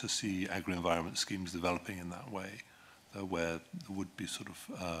future to see agri-environment schemes developing in that way, where there would be sort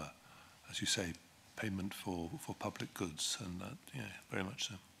of, as you say, payment for public goods, and that, yeah, very much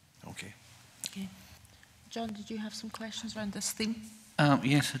so. Okay. Okay. John, did you have some questions around this theme?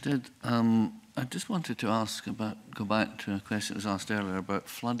 Yes, I did. I just wanted to go back to a question that was asked earlier about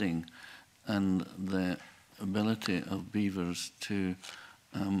flooding and the ability of beavers to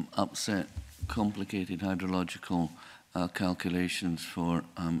upset complicated hydrological calculations for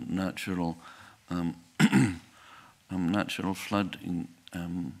natural natural flooding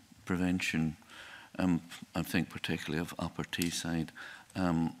prevention. I think particularly of Upper Teesside,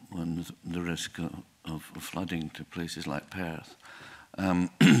 when the risk of flooding to places like Perth, and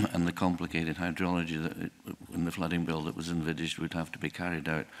the complicated hydrology that in the flooding bill that was envisaged would have to be carried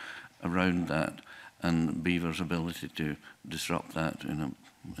out around that, and beavers' ability to disrupt that in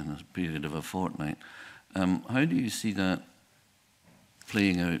a period of a fortnight. How do you see that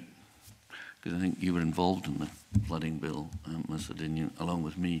playing out? Because I think you were involved in the flooding bill, Ms. Adinian, along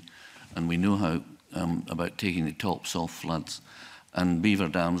with me, and we know how about taking the tops off floods. And beaver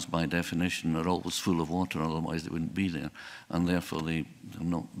dams, by definition, are always full of water, otherwise they wouldn't be there. And therefore, they're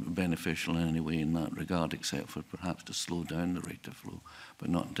not beneficial in any way in that regard, except for perhaps to slow down the rate of flow, but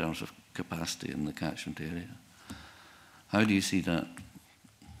not in terms of capacity in the catchment area. How do you see that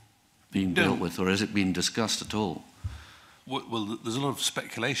being dealt with, or is it being discussed at all? Well, there's a lot of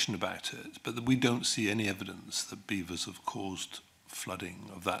speculation about it, but we don't see any evidence that beavers have caused flooding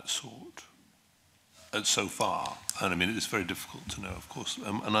of that sort. So far, and I mean, it's very difficult to know, of course,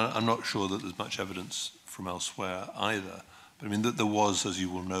 and I'm not sure that there's much evidence from elsewhere either. But I mean, that there was, as you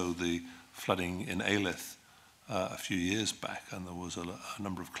will know, the flooding in Alyth a few years back, and there was a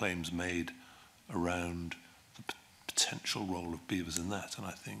number of claims made around the potential role of beavers in that. And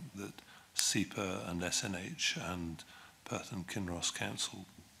I think that SEPA and SNH and Perth and Kinross Council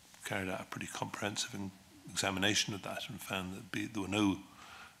carried out a pretty comprehensive examination of that and found that there were no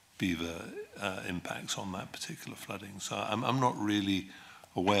beaver impacts on that particular flooding. So I'm not really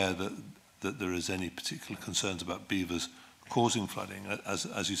aware that there is any particular concerns about beavers causing flooding.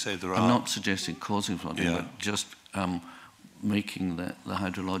 As you say, there are... I'm not suggesting causing flooding, yeah, but just making the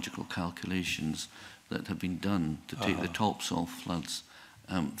hydrological calculations that have been done to take the tops off floods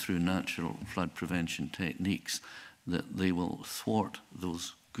through natural flood prevention techniques, that they will thwart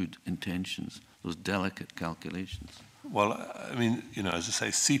those good intentions, those delicate calculations. Well, I mean, you know, as I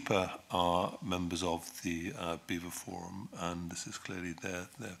say, SEPA are members of the Beaver Forum, and this is clearly their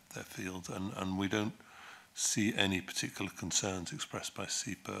field, and we don't see any particular concerns expressed by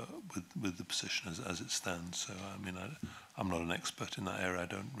SEPA with the position as it stands. So, I mean, I'm not an expert in that area. I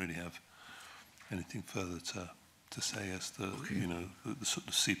don't really have anything further say as the the sort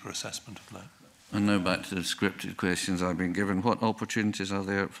of SEPA assessment of that. And now back to the scripted questions I've been given. What opportunities are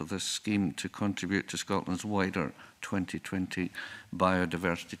there for this scheme to contribute to Scotland's wider 2020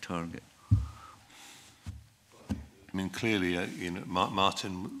 biodiversity target? I mean, clearly,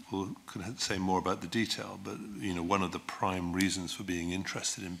 Martin could say more about the detail, but one of the prime reasons for being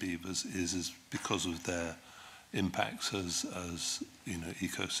interested in beavers is because of their impacts as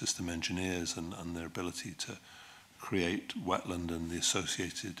ecosystem engineers and their ability to create wetland and the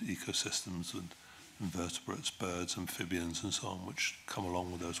associated ecosystems with invertebrates, birds, amphibians, and so on, which come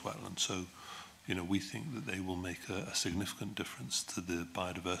along with those wetlands. So, we think that they will make a significant difference to the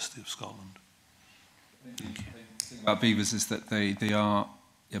biodiversity of Scotland. Thank you. The thing about beavers is that they are,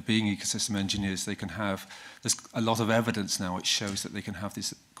 being ecosystem engineers, they can have, there's a lot of evidence now which shows that they can have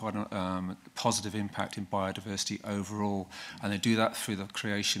this quite a positive impact in biodiversity overall, and they do that through the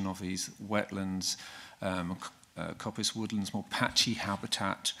creation of these wetlands, coppice woodlands, more patchy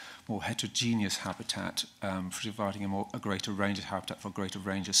habitat, more heterogeneous habitat, providing a greater range of habitat for a greater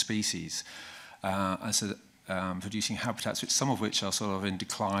range of species. And so producing habitats, some of which are sort of in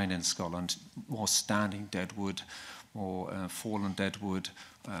decline in Scotland, more standing deadwood, more fallen deadwood,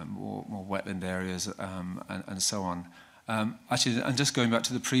 more wetland areas, and so on. Actually, and just going back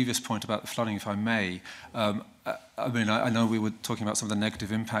to the previous point about the flooding, if I may, I know we were talking about some of the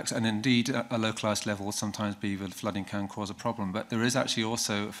negative impacts, and indeed, at a localised level, sometimes beaver flooding can cause a problem, but there is actually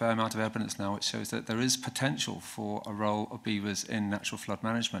also a fair amount of evidence now which shows that there is potential for a role of beavers in natural flood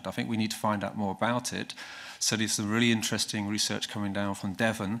management. I think we need to find out more about it. So there's some really interesting research coming down from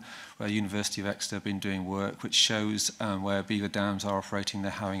Devon, where University of Exeter have been doing work, which shows where beaver dams are operating,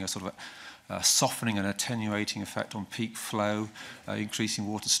 they're having a sort of softening and attenuating effect on peak flow, increasing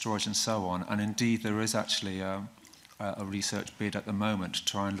water storage and so on. And indeed, there is actually a research bid at the moment to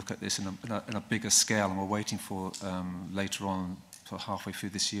try and look at this in a bigger scale, and we're waiting for later on, for halfway through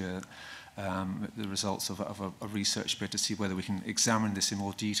this year, the results of a research bid to see whether we can examine this in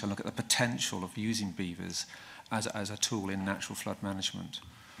more detail, look at the potential of using beavers as a tool in natural flood management.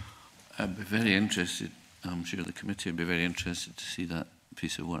 I'd be very interested, I'm sure the committee would be very interested to see that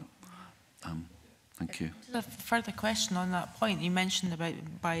piece of work. Thank you. A further question on that point. You mentioned about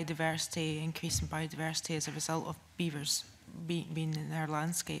biodiversity, increasing biodiversity as a result of beavers being in our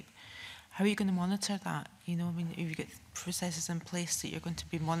landscape. How are you going to monitor that? I mean, if you get processes in place that you're going to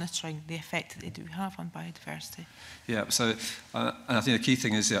be monitoring the effect that they do have on biodiversity. Yeah, so and I think the key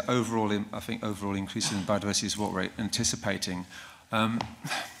thing is overall increase in biodiversity is what we're anticipating. I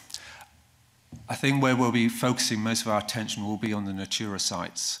think where we'll be focusing most of our attention will be on the Natura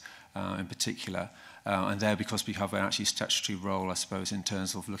sites in particular, and there because we have an actually statutory role, I suppose, in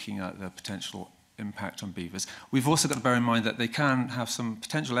terms of looking at the potential impact on beavers. We've also got to bear in mind that they can have some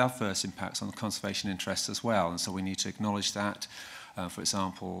potential adverse impacts on the conservation interests as well, and so we need to acknowledge that. For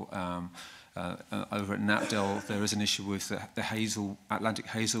example, over at Knapdale, there is an issue with the Atlantic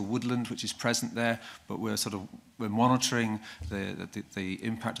hazel woodland, which is present there, but we're monitoring the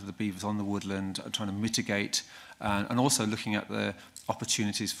impact of the beavers on the woodland and trying to mitigate, and also looking at the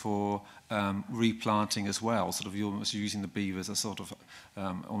opportunities for replanting as well. You're almost using the beavers as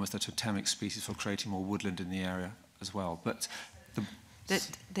almost a totemic species for creating more woodland in the area as well. But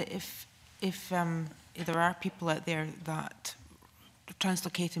if there are people out there that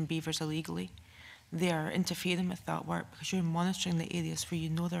translocating beavers illegally, they are interfering with that work because you're monitoring the areas where you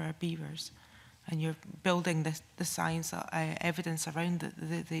know there are beavers, and you're building the science evidence around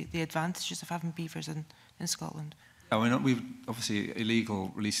the advantages of having beavers in Scotland. Obviously, illegal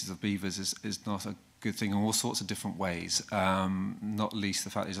releases of beavers is not a good thing in all sorts of different ways, not least the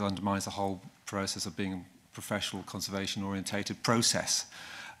fact that it undermines the whole process of being a professional conservation-orientated process.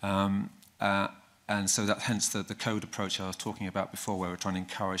 And so that hence the code approach I was talking about before, where we're trying to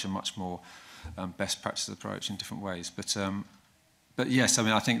encourage a much more best practice approach in different ways. But yes,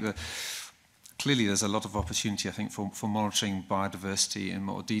 I think clearly there's a lot of opportunity, I think, for monitoring biodiversity in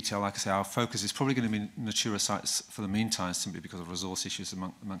more detail. Like I say, our focus is probably going to be Natura sites for the meantime, simply because of resource issues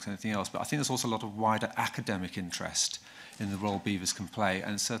amongst anything else. But I think there's also a lot of wider academic interest in the role beavers can play,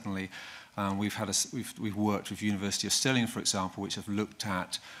 and certainly we've worked with University of Stirling, for example, which have looked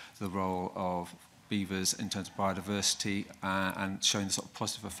at the role of beavers in terms of biodiversity and showing the sort of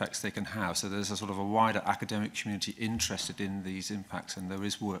positive effects they can have. So there's a wider academic community interested in these impacts, and there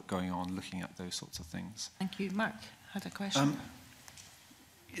is work going on looking at those sorts of things. Thank you. Mark had a question.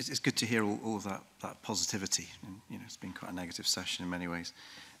 It's good to hear all of that positivity. And, it's been quite a negative session in many ways.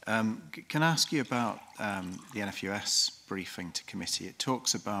 Can I ask you about the NFUS briefing to committee? It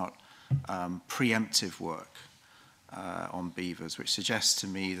talks about preemptive work on beavers, which suggests to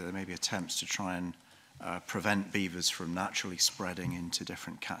me that there may be attempts to try and prevent beavers from naturally spreading into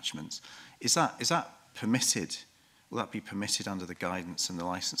different catchments. Is that permitted? Will that be permitted under the guidance and the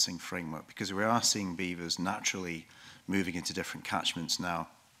licensing framework? Because we are seeing beavers naturally moving into different catchments now.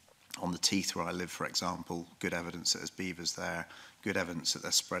 On the Teeth where I live, for example, good evidence that there's beavers there, good evidence that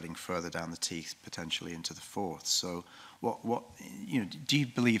they're spreading further down the Teeth, potentially into the Forth. So do you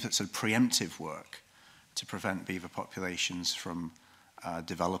believe that sort of preemptive work to prevent beaver populations from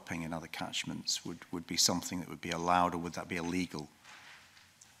developing in other catchments would be something that would be allowed, or would that be illegal?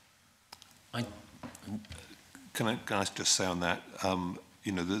 Can I just say on that,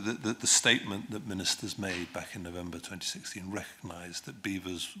 the statement that ministers made back in November 2016 recognised that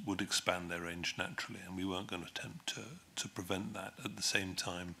beavers would expand their range naturally, and we weren't going to attempt to prevent that. At the same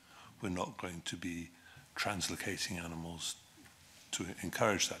time, we're not going to be translocating animals to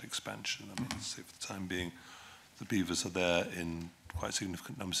encourage that expansion. I mean, so for the time being, the beavers are there in quite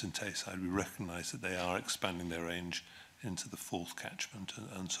significant numbers in Tayside. We recognise that they are expanding their range into the Forth catchment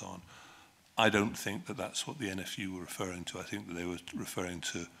and so on. I don't think that that's what the NFU were referring to. I think that they were referring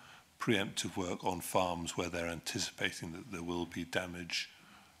to preemptive work on farms where they're anticipating that there will be damage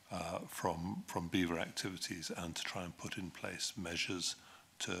from beaver activities, and to try and put in place measures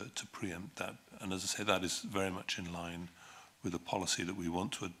to preempt that. And as I say, that is very much in line with the policy that we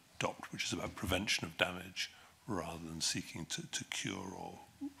want to adopt, which is about prevention of damage rather than seeking to cure or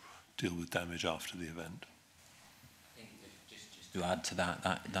deal with damage after the event. To add to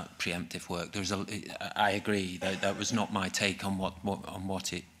that preemptive work, I agree that was not my take on what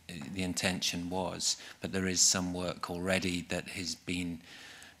the intention was, but there is some work already that has been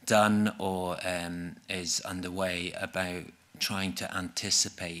done or is underway about trying to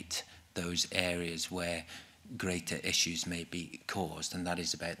anticipate those areas where greater issues may be caused, and that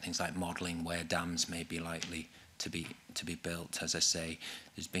is about things like modelling where dams may be likely to be built. As I say,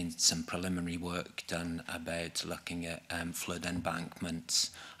 there's been some preliminary work done about looking at flood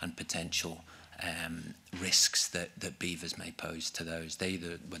embankments and potential risks that beavers may pose to those. They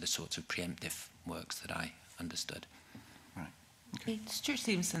were the sorts of preemptive works that I understood. Right. Okay. Stuart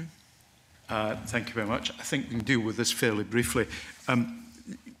Stevenson. Thank you very much. I think we can deal with this fairly briefly.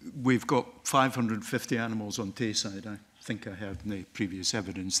 We've got 550 animals on Tayside. I think I heard in the previous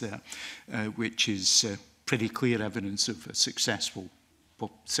evidence there, which is pretty clear evidence of a successful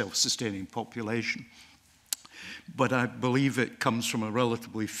self-sustaining population. But I believe it comes from a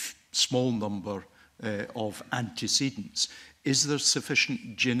relatively small number of antecedents. Is there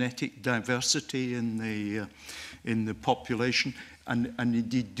sufficient genetic diversity in the population? And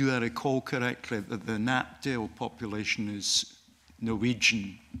indeed, do I recall correctly that the Knapdale population is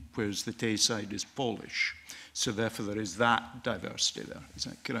Norwegian, whereas the Tayside is Polish? So therefore there is that diversity there. Is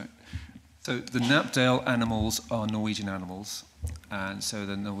that correct? So the Knapdale animals are Norwegian animals, and so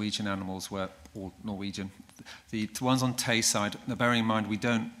the Norwegian animals were all Norwegian. The ones on Tayside, now bearing in mind we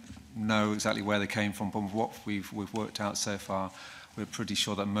don't know exactly where they came from, but what we've worked out so far, we're pretty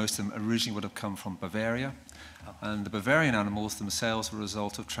sure that most of them originally would have come from Bavaria. And the Bavarian animals themselves were a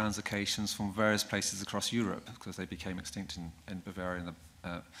result of translocations from various places across Europe, because they became extinct in Bavaria in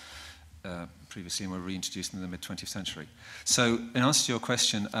the previously and were reintroduced in the mid-20th century. So in answer to your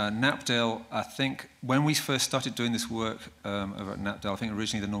question, Knapdale, I think when we first started doing this work over at Knapdale, I think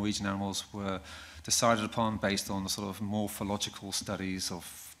originally the Norwegian animals were decided upon based on the sort of morphological studies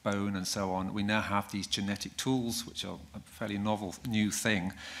of bone and so on. We now have these genetic tools, which are a fairly novel new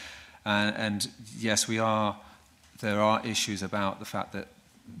thing. And yes, there are issues about the fact that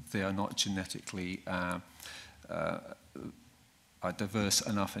they are not genetically are diverse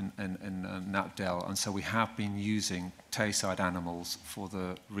enough in Knapdale, and so we have been using Tayside animals for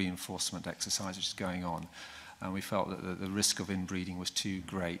the reinforcement exercise which is going on, and we felt that the risk of inbreeding was too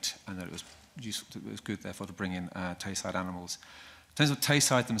great, and that it was good therefore to bring in Tayside animals. In terms of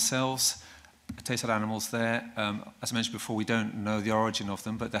Tayside themselves, Tayside animals there, as I mentioned before, we don't know the origin of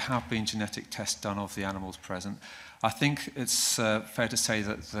them, but there have been genetic tests done of the animals present. I think it's fair to say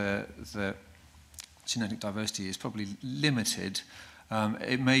that the genetic diversity is probably limited.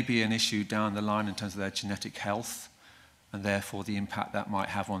 It may be an issue down the line in terms of their genetic health, and therefore the impact that might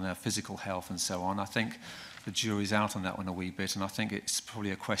have on their physical health and so on. I think the jury's out on that one a wee bit, and I think it's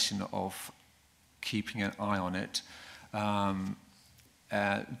probably a question of keeping an eye on it.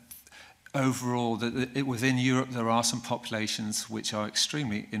 Overall, within Europe, there are some populations which are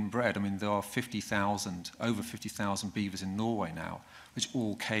extremely inbred. I mean, there are over 50,000 beavers in Norway now, which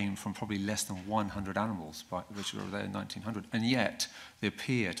all came from probably less than 100 animals, which were there in 1900. And yet, they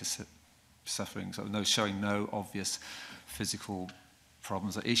appear to suffering, showing no obvious physical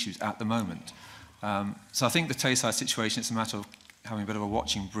problems or issues at the moment. So I think the Tayside situation, it's a matter of having a bit of a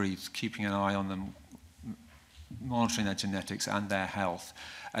watching brief, keeping an eye on them monitoring their genetics and their health.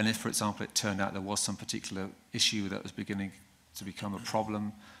 And if, for example, it turned out there was some particular issue that was beginning to become a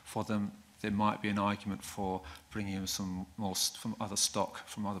problem for them, there might be an argument for bringing in some more from other stock,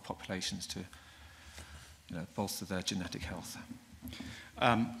 from other populations to bolster their genetic health.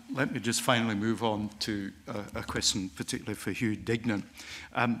 Let me just finally move on to a question particularly for Hugh Dignan.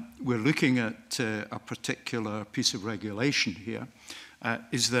 We're looking at a particular piece of regulation here.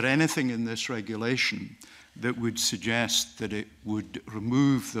 Is there anything in this regulation that would suggest that it would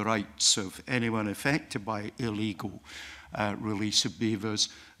remove the rights of anyone affected by illegal release of beavers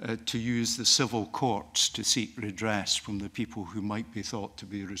to use the civil courts to seek redress from the people who might be thought to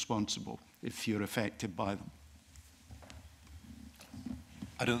be responsible if you're affected by them?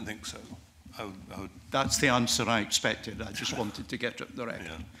 I don't think so. I would... That's the answer I expected. I just wanted to get it the record.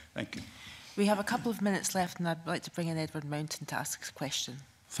 Yeah. Thank you. We have a couple of minutes left, and I'd like to bring in Edward Mountain to ask a question.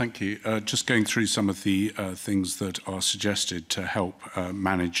 Thank you. Just going through some of the things that are suggested to help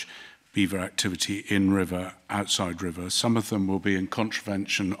manage beaver activity in river, outside river. Some of them will be in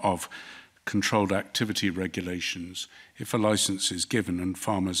contravention of controlled activity regulations. If a licence is given and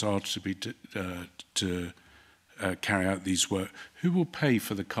farmers are to be carry out these work, who will pay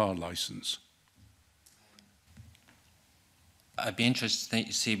for the car licence? I'd be interested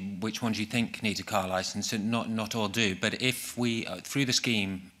to see which ones you think need a car licence. Not all do, but if we, through the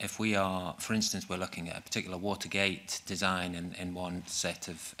scheme, if we are, for instance, we're looking at a particular Watergate design in one set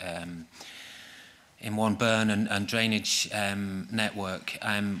of, in one burn and drainage network,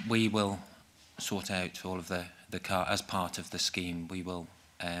 we will sort out all of the car, as part of the scheme, we will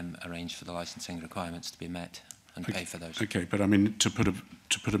arrange for the licensing requirements to be met and pay for those. Okay, but I mean, to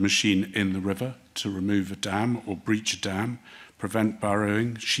put a machine in the river, to remove a dam or breach a dam, prevent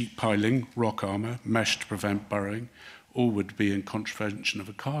burrowing, sheet piling, rock armour, mesh to prevent burrowing, all would be in contravention of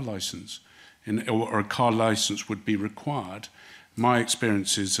a car licence, or a car licence would be required. My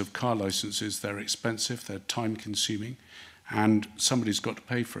experiences of car licences, they're expensive, they're time-consuming, and somebody's got to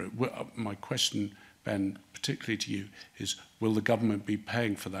pay for it. My question, Ben, particularly to you, is will the government be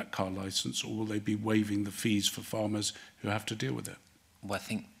paying for that car licence, or will they be waiving the fees for farmers who have to deal with it? Well, I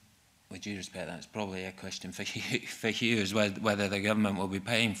think, with due respect, that's probably a question for Hugh as whether the government will be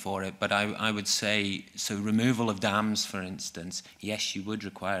paying for it. But I would say, so removal of dams, for instance, yes, you would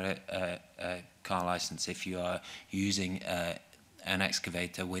require a car licence if you are using an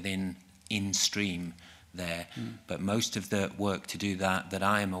excavator in stream there, but most of the work to do that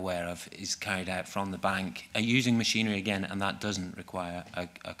I am aware of is carried out from the bank using machinery again, and that doesn't require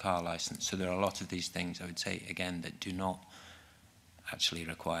a car licence. So there are a lot of these things, I would say again, that do not actually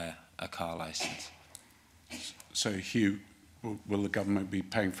require a car licence. So Hugh, will the government be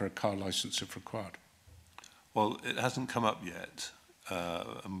paying for a car licence if required? Well, it hasn't come up yet.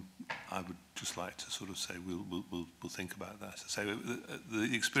 I would just like to sort of say we'll think about that. So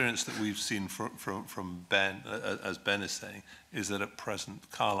the experience that we've seen from Ben, as Ben is saying, is that at present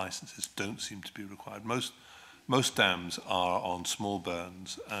car licences don't seem to be required. Most dams are on small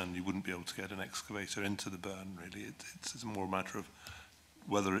burns, and you wouldn't be able to get an excavator into the burn. Really, it's more a matter of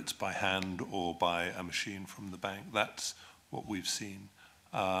whether it's by hand or by a machine from the bank. That's what we've seen.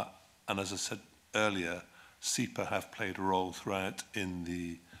 And as I said earlier, SEPA have played a role throughout in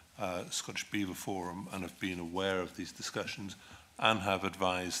the Scottish Beaver Forum and have been aware of these discussions and have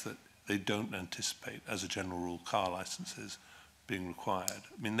advised that they don't anticipate, as a general rule, car licences being required.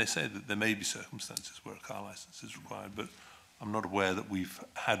 I mean, they say that there may be circumstances where a car licence is required, but I'm not aware that we've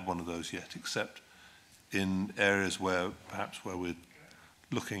had one of those yet, except in areas where perhaps where we're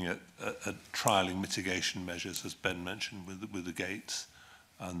looking at trialling mitigation measures, as Ben mentioned, with the gates.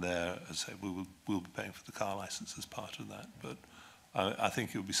 And there, as I say, we'll be paying for the car licence as part of that. But I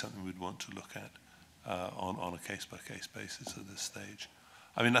think it would be something we'd want to look at on a case-by-case basis at this stage.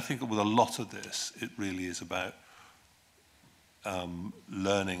 I mean, I think with a lot of this, it really is about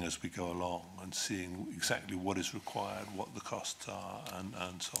learning as we go along and seeing exactly what is required, what the costs are,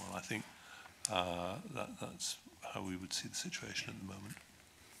 and so on. I think that's how we would see the situation at the moment.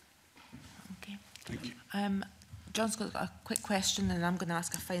 Okay. Thank you. John's got a quick question, and I'm going to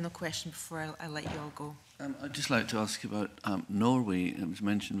ask a final question before I let you all go. I'd just like to ask about Norway. It was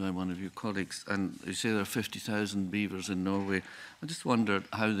mentioned by one of your colleagues, and you say there are 50,000 beavers in Norway. I just wondered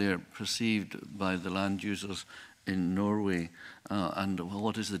how they're perceived by the land users in Norway, and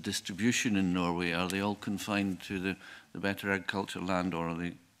what is the distribution in Norway? Are they all confined to the better agriculture land, or are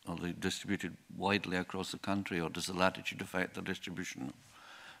they distributed widely across the country, or does the latitude affect the distribution?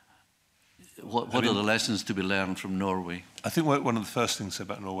 What are the lessons to be learned from Norway? I think one of the first things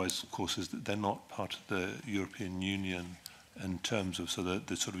about Norway, of course, is that they're not part of the European Union in terms of, so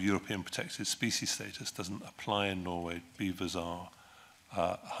the sort of European protected species status doesn't apply in Norway. Beavers are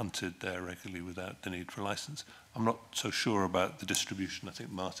hunted there regularly without the need for a license. I'm not so sure about the distribution. I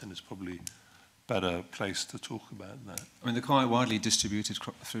think Martin is probably better placed to talk about that. I mean, they're quite widely distributed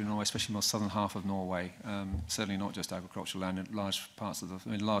through Norway, especially the southern half of Norway. Certainly not just agricultural land. In large parts of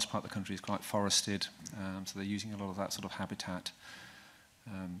large part of the country is quite forested, so they're using a lot of that sort of habitat.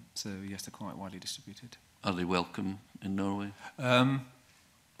 So yes, they're quite widely distributed. Are they welcome in Norway?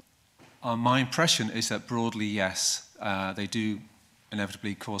 My impression is that broadly, yes. They do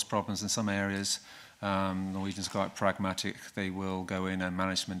inevitably cause problems in some areas. Norwegians are quite pragmatic. They will go in and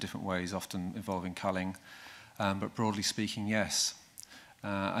manage them in different ways, often involving culling. But broadly speaking, yes.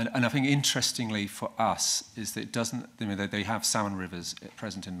 And I think interestingly for us is that it doesn't, I mean, they have salmon rivers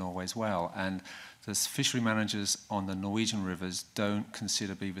present in Norway as well. And the fishery managers on the Norwegian rivers don't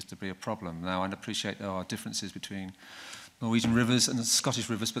consider beavers to be a problem. Now, I appreciate there are differences between Norwegian rivers and the Scottish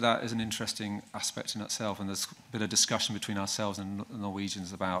rivers, but that is an interesting aspect in itself. And there's a bit of discussion between ourselves and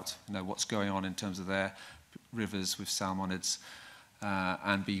Norwegians about, you know, what's going on in terms of their rivers with salmonids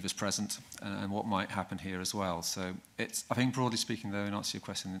and beavers present, and what might happen here as well. So it's, I think broadly speaking, though, in answer to your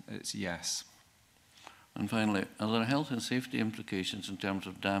question, it's yes. And finally, are there health and safety implications in terms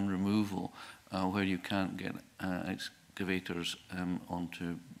of dam removal where you can't get excavators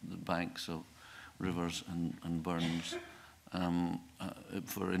onto the banks of rivers and burns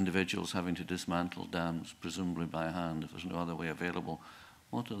for individuals having to dismantle dams, presumably by hand if there's no other way available?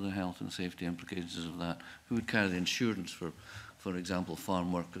 What are the health and safety implications of that? Who would carry the insurance for example,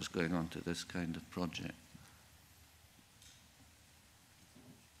 farm workers going on to this kind of project?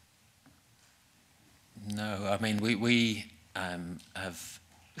 No, I mean, we have...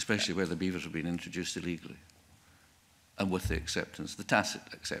 Especially where the beavers have been introduced illegally, and with the acceptance, the tacit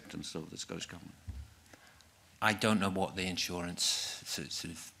acceptance of the Scottish Government. I don't know what the insurance sort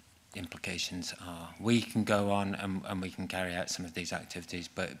of implications are. We can go on and we can carry out some of these activities,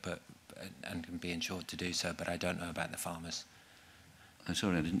 and can be insured to do so, but I don't know about the farmers. I'm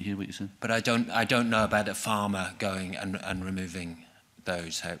sorry, I didn't hear what you said. But I don't know about a farmer going and removing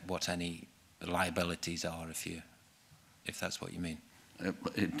those, what any liabilities are, if that's what you mean.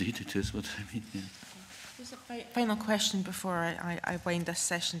 Indeed, it is what I mean. Yeah. Just a final question before I wind this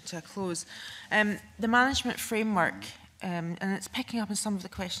session to a close. The management framework, and it's picking up on some of the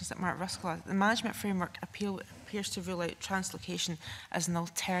questions that Mark Ruskell asked. The management framework appears to rule out translocation as an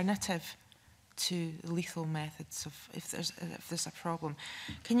alternative to lethal methods of if there's a problem.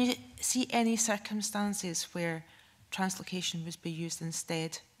 Can you see any circumstances where translocation would be used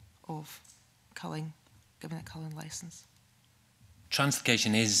instead of culling, given a culling licence?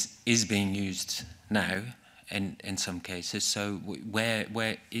 Translocation is being used now in some cases. So where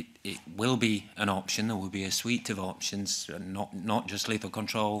it will be an option, there will be a suite of options, not just lethal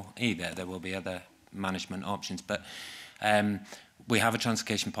control either. There will be other management options. But we have a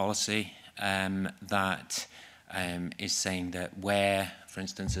translocation policy that is saying that where, for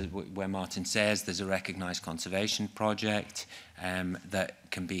instance, where Martin says there's a recognised conservation project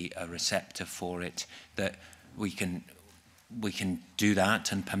that can be a receptor for it, that we can do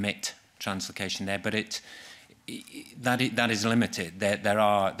that and permit translocation there, but that is limited.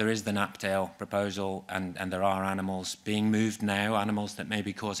 There is the Knapdale proposal, and there are animals being moved now. Animals that may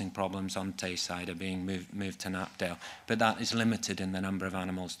be causing problems on Tayside are being moved to Knapdale, but that is limited in the number of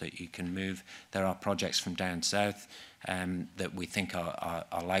animals that you can move. There are projects from down south that we think are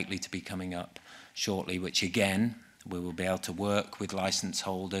likely to be coming up shortly, which again we will be able to work with licence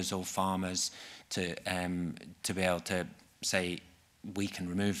holders or farmers to be able to say we can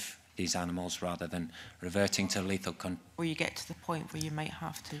remove these animals rather than reverting to lethal control. Where you get to the point where you might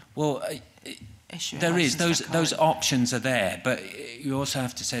have to. Well, there is those options are there, but you also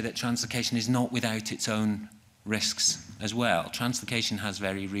have to say that translocation is not without its own risks as well. Translocation has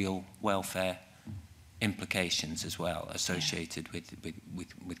very real welfare implications as well associated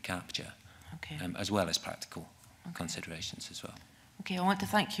with capture, as well as practical considerations as well. Okay, I want to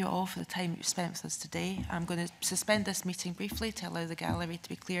thank you all for the time you spent with us today. I'm going to suspend this meeting briefly to allow the gallery to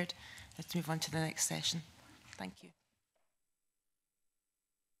be cleared and to move on to the next session. Thank you.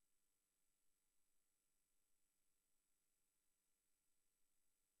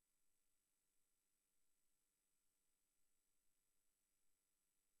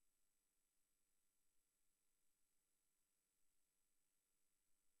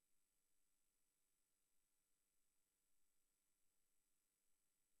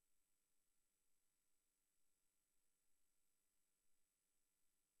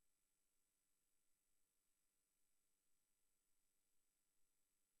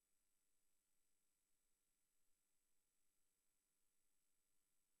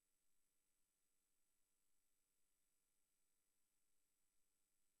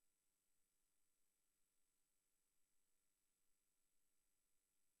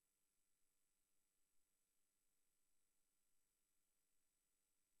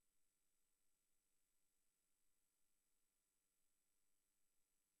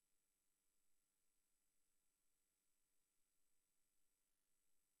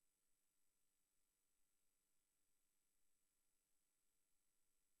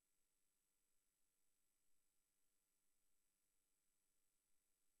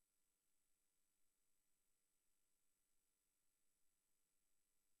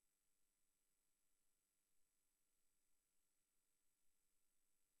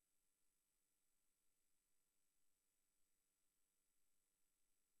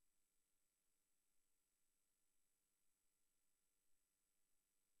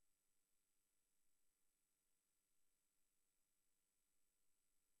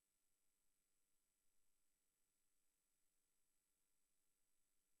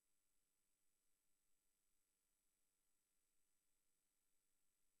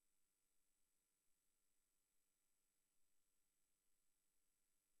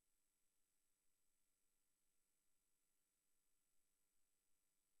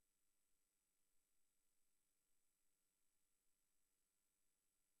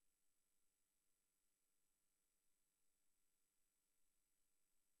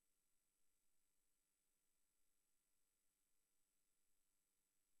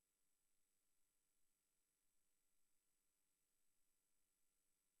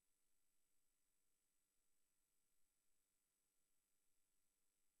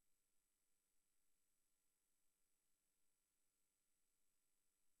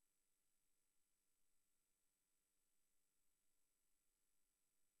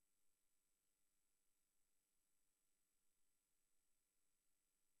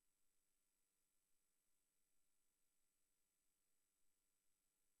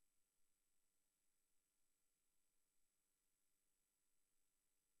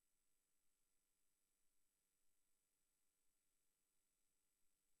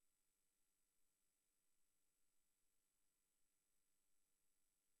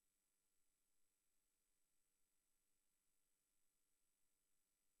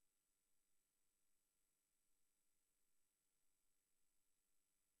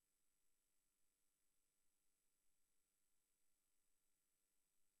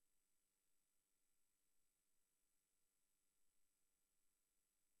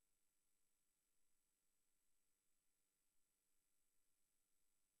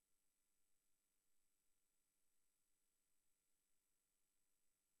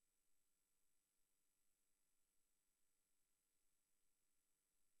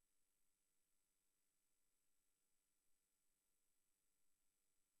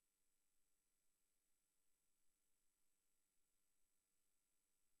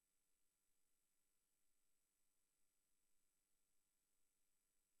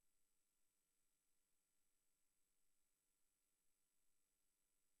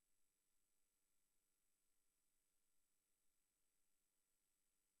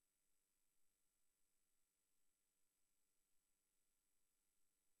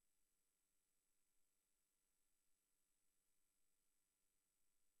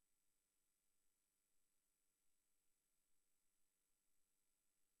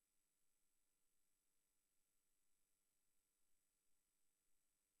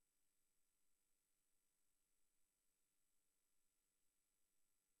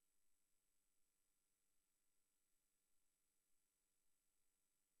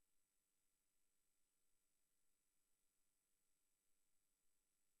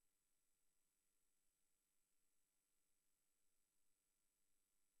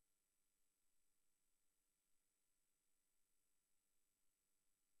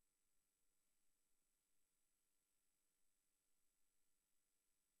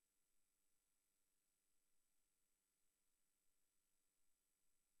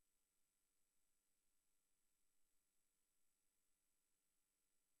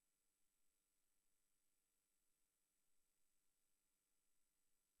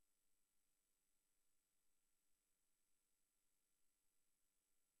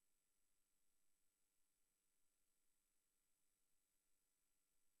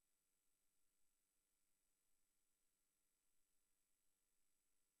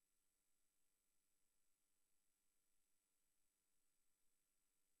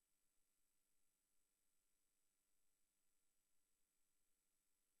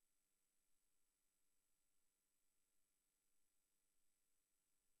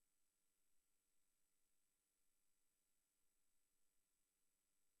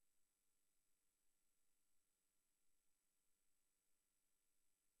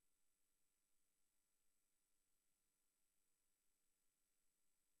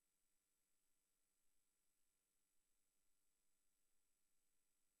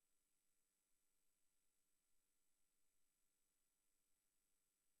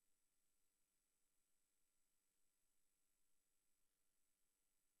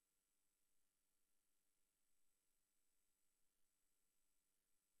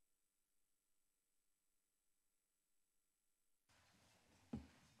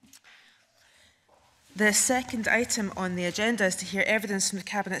 The second item on the agenda is to hear evidence from the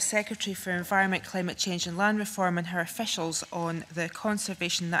Cabinet Secretary for Environment, Climate Change and Land Reform and her officials on the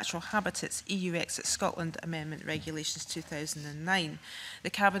Conservation Natural Habitats EU Exit Scotland Amendment Regulations 2009. The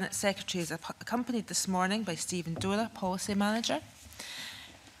Cabinet Secretary is accompanied this morning by Stephen Dora, Policy Manager,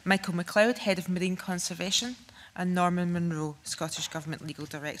 Michael MacLeod, Head of Marine Conservation, and Norman Munro, Scottish Government Legal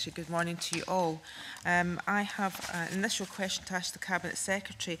Director. Good morning to you all. I have an initial question to ask the Cabinet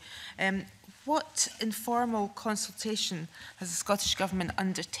Secretary. What informal consultation has the Scottish Government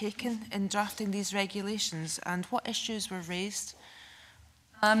undertaken in drafting these regulations, and what issues were raised?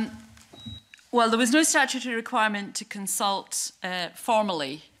 Well, there was no statutory requirement to consult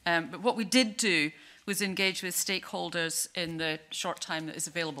formally, but what we did do was engage with stakeholders in the short time that is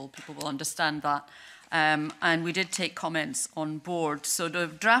available. People will understand that. And we did take comments on board. So the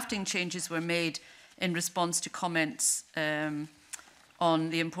drafting changes were made in response to comments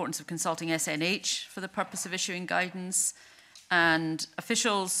on the importance of consulting SNH for the purpose of issuing guidance. And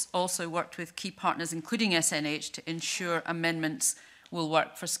officials also worked with key partners, including SNH, to ensure amendments will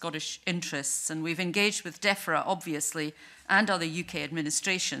work for Scottish interests. And we've engaged with DEFRA, obviously, and other UK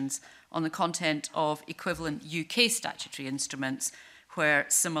administrations on the content of equivalent UK statutory instruments where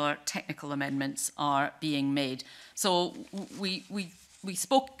similar technical amendments are being made. So we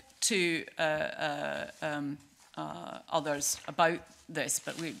spoke to others about this,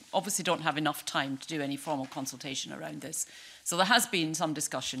 but we obviously don't have enough time to do any formal consultation around this. So there has been some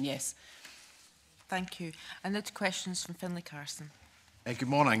discussion, yes. Thank you. And now to questions from Finlay Carson. Good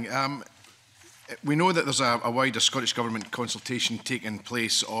morning. We know that there's a wider Scottish Government consultation taking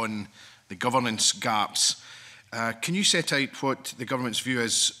place on the governance gaps. Can you set out what the Government's view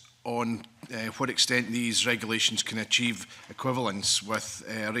is on what extent these regulations can achieve equivalence with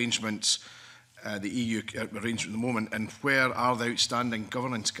arrangements, the EU arrangement at the moment, and where are the outstanding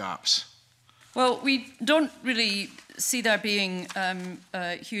governance gaps? Well, we don't really see there being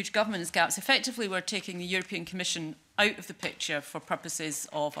huge governance gaps. Effectively, we're taking the European Commission out of the picture for purposes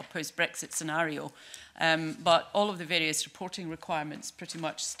of a post-Brexit scenario. But all of the various reporting requirements pretty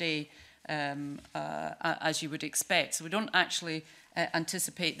much stay as you would expect. So we don't actually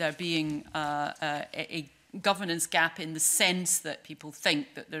anticipate there being a governance gap in the sense that people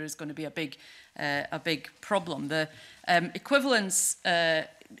think that there is going to be a big problem. The equivalence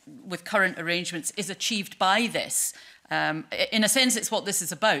with current arrangements is achieved by this. In a sense, it's what this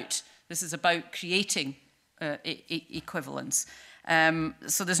is about. This is about creating equivalence.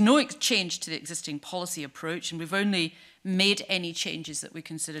 So there's no change to the existing policy approach, and we've only made any changes that we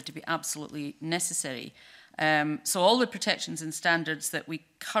consider to be absolutely necessary. So all the protections and standards that we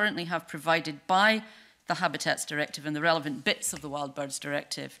currently have provided by the Habitats Directive and the relevant bits of the Wild Birds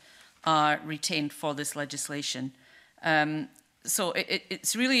Directive are retained for this legislation. So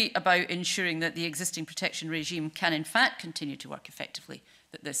it's really about ensuring that the existing protection regime can in fact continue to work effectively,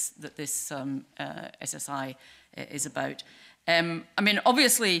 that this SSI is about. I mean,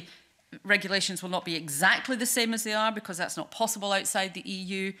 obviously, regulations will not be exactly the same as they are because that's not possible outside the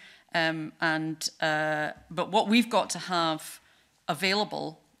EU. But what we've got to have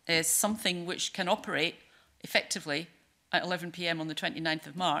available is something which can operate effectively at 11 p.m. on the 29th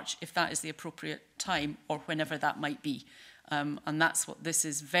of March, if that is the appropriate time or whenever that might be. And that's what this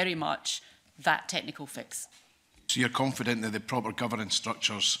is, very much that technical fix. So you're confident that the proper governance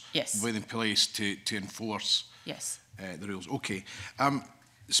structures yes. will be in place to enforce yes. The rules? Okay.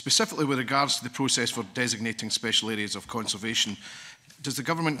 Specifically with regards to the process for designating special areas of conservation, does the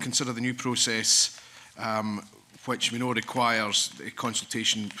government consider the new process, which we know requires a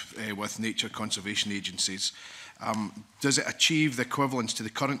consultation with nature conservation agencies, does it achieve the equivalence to the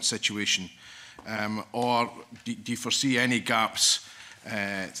current situation, or do you foresee any gaps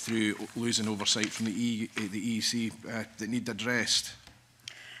through losing oversight from the EEC that need addressed?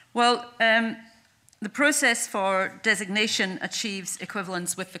 Well, the process for designation achieves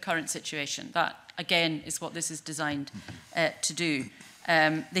equivalence with the current situation. That, again, is what this is designed to do.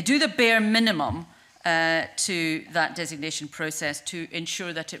 They do the bare minimum to that designation process to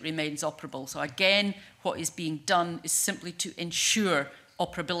ensure that it remains operable. So, again, what is being done is simply to ensure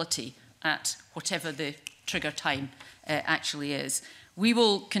operability at whatever the trigger time actually is. We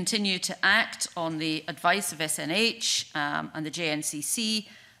will continue to act on the advice of SNH and the JNCC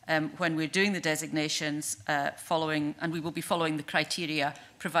when we're doing the designations and we will be following the criteria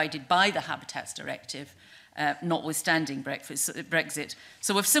provided by the Habitats Directive, notwithstanding Brexit.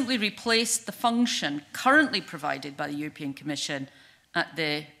 So we've simply replaced the function currently provided by the European Commission at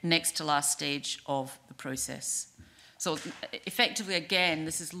the next to last stage of the process. So effectively, again,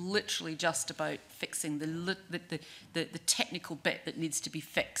 this is literally just about fixing the technical bit that needs to be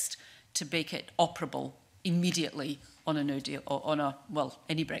fixed to make it operable immediately on a no deal, or on a, well,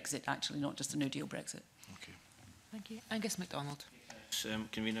 any Brexit actually, not just a no deal Brexit. Okay. Thank you. Angus MacDonald.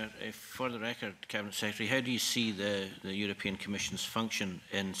 Convener, for the record, Cabinet Secretary, how do you see the European Commission's function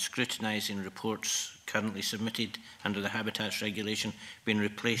in scrutinising reports currently submitted under the Habitats Regulation being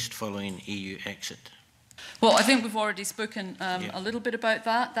replaced following EU exit? Well, I think we've already spoken a little bit about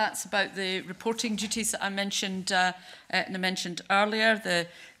that. That's about the reporting duties that I mentioned earlier.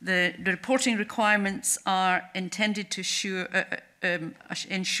 The reporting requirements are intended to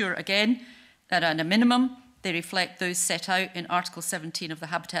ensure again that at a minimum they reflect those set out in Article 17 of the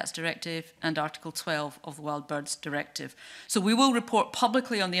Habitats Directive and Article 12 of the Wild Birds Directive. So we will report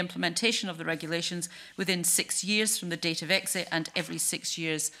publicly on the implementation of the regulations within 6 years from the date of exit and every 6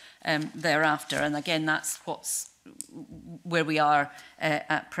 years thereafter. And again, that's where we are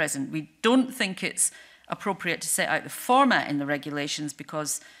at present. We don't think it's appropriate to set out the format in the regulations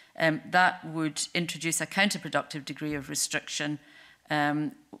because that would introduce a counterproductive degree of restriction.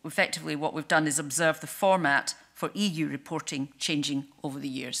 Effectively, what we've done is observe the format for EU reporting changing over the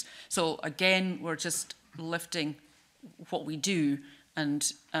years. So again, we're just lifting what we do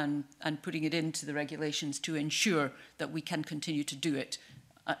and putting it into the regulations to ensure that we can continue to do it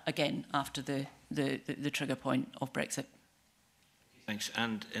again after the trigger point of Brexit. Thanks.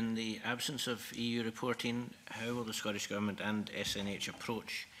 And in the absence of EU reporting, how will the Scottish Government and SNH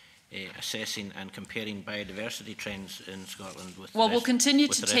approach assessing and comparing biodiversity trends in Scotland with well, the rest, we'll continue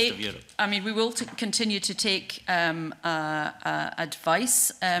with to the rest take, of Europe? I mean, we will continue to take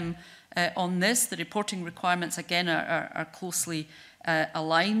advice on this. The reporting requirements, again, are closely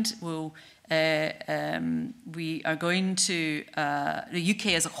aligned. We are going to, the UK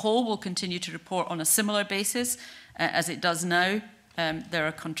as a whole will continue to report on a similar basis as it does now. They're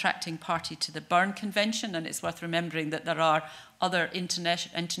a contracting party to the Berne Convention, and it's worth remembering that there are other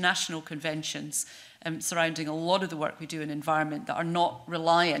international conventions surrounding a lot of the work we do in environment that are not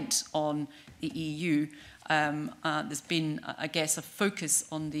reliant on the EU. There's been, I guess, a focus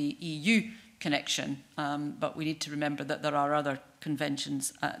on the EU connection, but we need to remember that there are other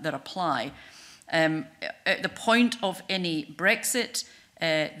conventions that apply. At the point of any Brexit,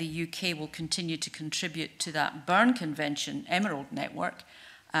 the UK will continue to contribute to that Berne Convention Emerald network,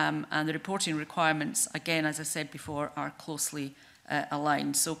 and the reporting requirements, again, as I said before, are closely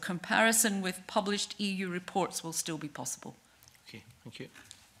aligned. So comparison with published EU reports will still be possible. Okay, thank you.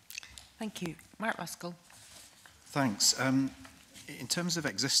 Thank you. Mark Ruskell. Thanks. In terms of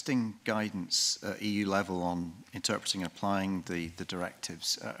existing guidance at EU level on interpreting and applying the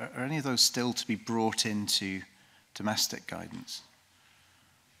directives, are any of those still to be brought into domestic guidance?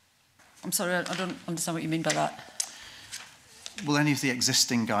 I'm sorry, I don't understand what you mean by that. Will any of the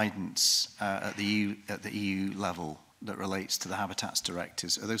existing guidance at the EU level that relates to the Habitats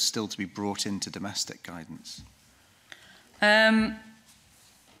directives, are those still to be brought into domestic guidance?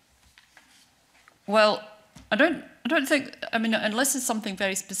 Well, I don't think, I mean, unless it's something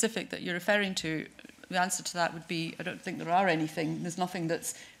very specific that you're referring to, the answer to that would be, I don't think there are anything. There's nothing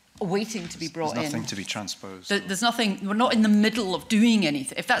that's waiting to be brought in. There's nothing to be transposed. There's nothing, we're not in the middle of doing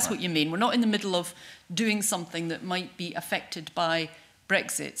anything, if that's what you mean. We're not in the middle of doing something that might be affected by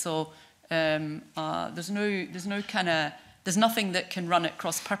Brexit. So there's nothing that can run at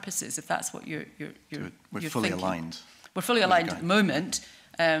cross purposes, if that's what you're We're fully thinking. aligned. We're fully aligned at the moment.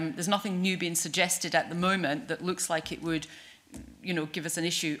 There's nothing new being suggested at the moment that looks like it would, you know, give us an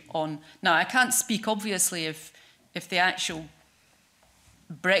issue on. Now, I can't speak obviously if the actual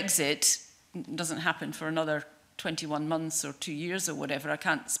Brexit doesn't happen for another 21 months or 2 years or whatever. I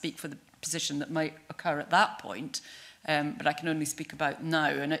can't speak for the position that might occur at that point, but I can only speak about now.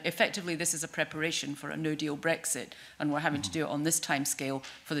 And effectively, this is a preparation for a no-deal Brexit, and we're having to do it on this timescale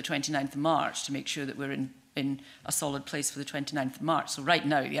for the 29th of March to make sure that we're in a solid place for the 29th of March. So right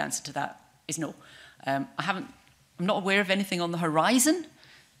now, the answer to that is no. I'm not aware of anything on the horizon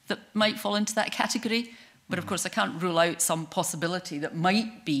that might fall into that category. But of course, I can't rule out some possibility that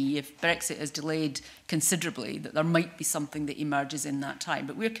might be, if Brexit is delayed considerably, that there might be something that emerges in that time.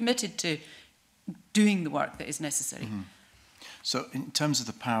 But we're committed to doing the work that is necessary. Mm-hmm. So in terms of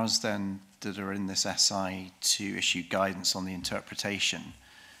the powers then that are in this SI to issue guidance on the interpretation,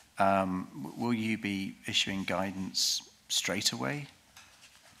 will you be issuing guidance straight away?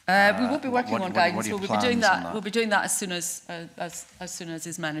 We will be working on guidance. We'll be doing that. We'll be doing that as soon as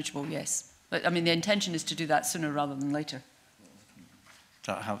is manageable. Yes. But I mean, the intention is to do that sooner rather than later.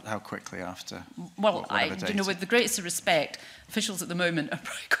 How quickly after? Well, you know, with the greatest of respect, officials at the moment are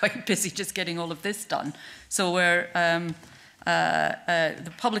probably quite busy just getting all of this done. So we're,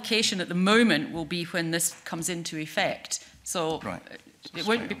 the publication at the moment will be when this comes into effect. So It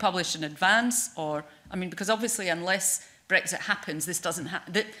won't be published in advance, or, I mean, because obviously unless Brexit happens, this doesn't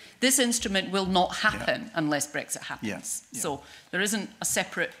this instrument will not happen unless Brexit happens. So there isn't a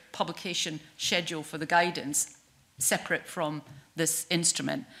separate publication schedule for the guidance separate from this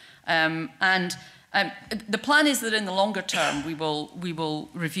instrument. The plan is that in the longer term we will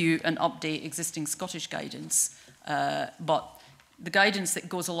review and update existing Scottish guidance, but the guidance that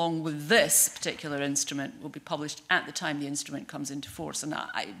goes along with this particular instrument will be published at the time the instrument comes into force, and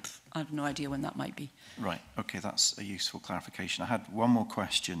I have no idea when that might be. Right, okay, that's a useful clarification. I had one more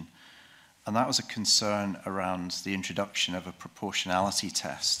question, and that was a concern around the introduction of a proportionality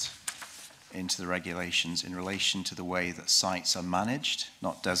test into the regulations in relation to the way that sites are managed,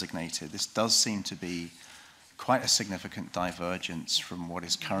 not designated. This does seem to be quite a significant divergence from what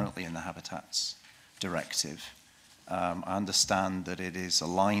is currently in the Habitats Directive. I understand that it is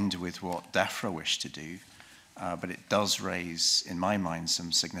aligned with what DEFRA wish to do, but it does raise, in my mind,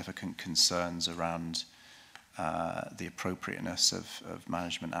 some significant concerns around the appropriateness of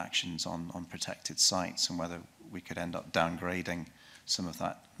management actions on protected sites and whether we could end up downgrading some of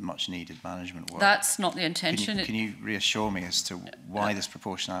that much needed management work. That's not the intention. Can you reassure me as to why this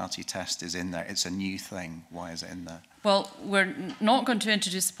proportionality test is in there? It's a new thing. Why is it in there? Well, we're not going to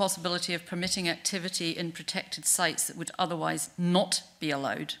introduce the possibility of permitting activity in protected sites that would otherwise not be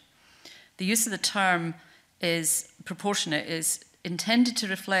allowed. The use of the term is proportionate, is intended to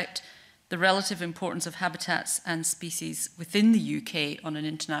reflect the relative importance of habitats and species within the UK on an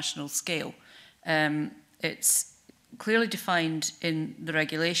international scale. It's clearly defined in the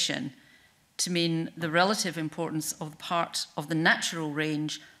regulation to mean the relative importance of the part of the natural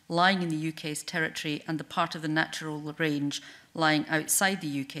range lying in the UK's territory and the part of the natural range lying outside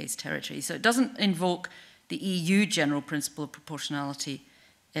the UK's territory. So it doesn't invoke the EU general principle of proportionality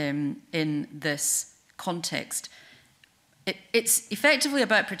in this context. It's effectively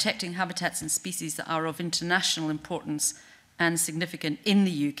about protecting habitats and species that are of international importance and significant in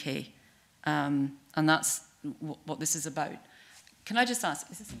the UK, and that's what this is about. Can I just ask,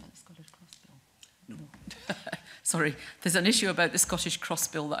 is this about the Scottish Cross Bill? No. Sorry, there's an issue about the Scottish Cross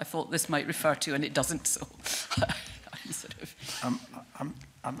Bill that I thought this might refer to, and it doesn't, so I'm sort of...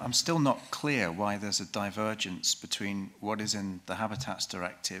 I'm still not clear why there's a divergence between what is in the Habitats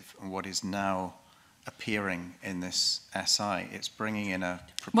Directive and what is now appearing in this SI. It's bringing in a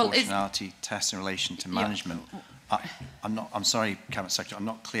proportionality test in relation to management. I'm sorry, Cabinet Secretary, I'm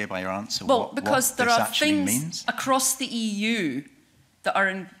not clear by your answer what there this are actually things means. Across the EU that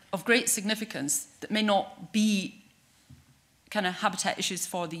are of great significance that may not be kind of habitat issues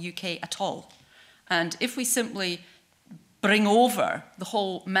for the UK at all. And if we simply bring over the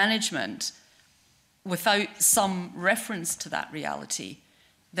whole management without some reference to that reality,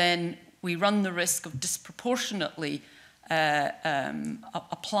 then we run the risk of disproportionately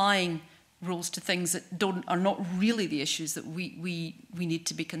applying rules to things that are not really the issues that we need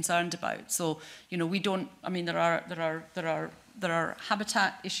to be concerned about. So, you know, we don't. I mean, there are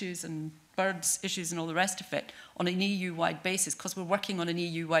habitat issues and birds issues and all the rest of it on an EU-wide basis, because we're working on an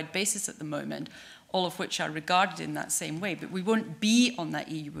EU-wide basis at the moment, all of which are regarded in that same way. But we won't be on that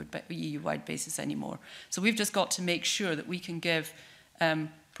EU-wide basis anymore. So we've just got to make sure that we can give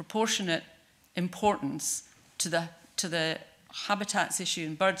proportionate importance to the habitats issue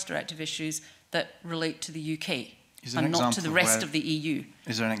and birds directive issues that relate to the UK and not to the rest of the EU.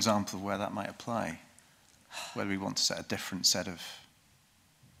 Is there an example of where that might apply? Whether we want to set a different set of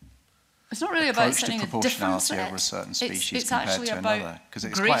it's not really about setting a different proportionality set. over a certain species it's compared to about another? Because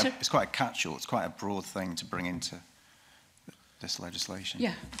it's quite a catch-all. It's quite a broad thing to bring into this legislation.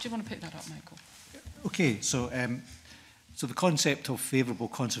 Yeah. Do you want to pick that up, Michael? Okay. So the concept of favourable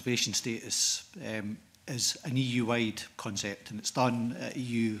conservation status is an EU-wide concept, and it's done at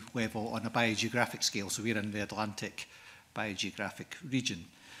EU level on a biogeographic scale. So we're in the Atlantic biogeographic region.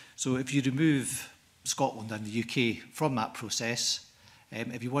 So if you remove Scotland and the UK from that process,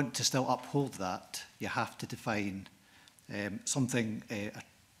 if you want to still uphold that, you have to define something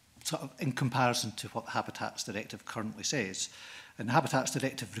sort of in comparison to what the Habitats Directive currently says. And the Habitats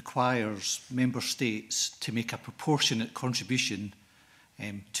Directive requires member states to make a proportionate contribution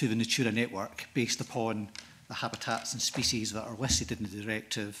to the Natura network based upon the habitats and species that are listed in the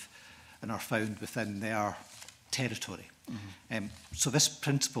directive and are found within their territory. Mm-hmm. So this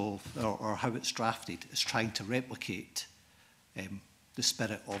principle, or how it's drafted, is trying to replicate the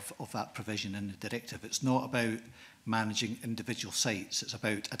spirit of that provision in the directive. It's not about managing individual sites, it's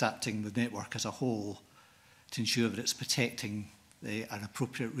about adapting the network as a whole to ensure that it's protecting an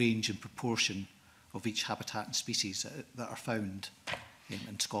appropriate range and proportion of each habitat and species that are found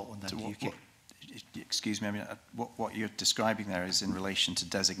in Scotland and the UK. excuse me, I mean, what you're describing there is in relation to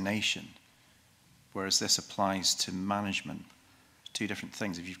designation, whereas this applies to management. Two different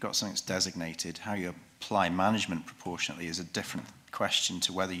things. If you've got something that's designated, how you apply management proportionately is a different question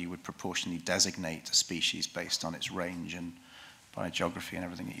to whether you would proportionally designate a species based on its range and biogeography and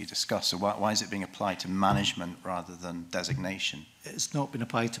everything that you discussed. So why is it being applied to management rather than designation? It's not been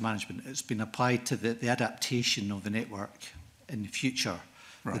applied to management. It's been applied to the adaptation of the network in the future.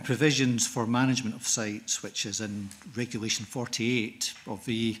 Right. The provisions for management of sites, which is in Regulation 48 of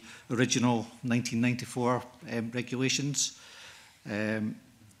the original 1994 regulations,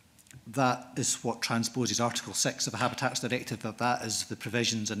 that is what transposes Article 6 of the Habitats Directive. That is the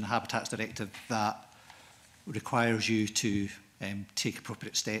provisions in the Habitats Directive that requires you to take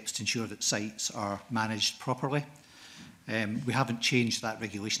appropriate steps to ensure that sites are managed properly. We haven't changed that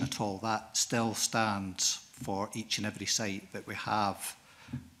regulation at all. That still stands for each and every site that we have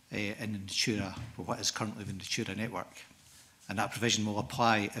in the Natura, for what is currently the Natura network. And that provision will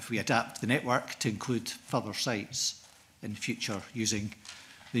apply if we adapt the network to include further sites in the future using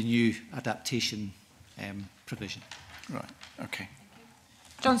the new adaptation provision. Right, okay.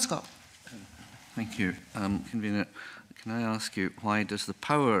 John Scott. Thank you. Convener, can I ask you, why does the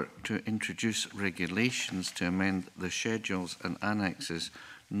power to introduce regulations to amend the schedules and annexes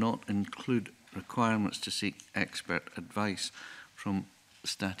not include requirements to seek expert advice from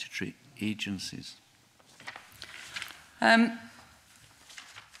statutory agencies?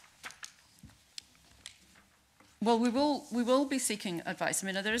 Well, we will be seeking advice. I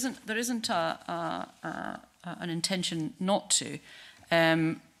mean, there isn't an intention not to.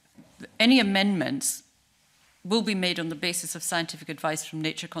 Any amendments will be made on the basis of scientific advice from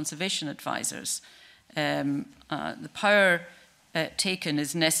nature conservation advisors. The power taken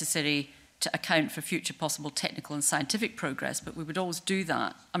is necessary to account for future possible technical and scientific progress, but we would always do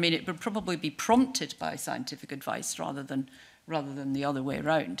that. I mean, it would probably be prompted by scientific advice rather than the other way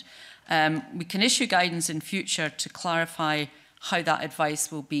around. We can issue guidance in future to clarify how that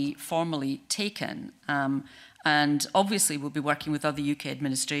advice will be formally taken. And obviously, we'll be working with other UK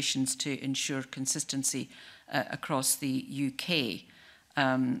administrations to ensure consistency across the UK.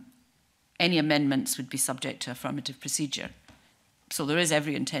 Any amendments would be subject to affirmative procedure. So there is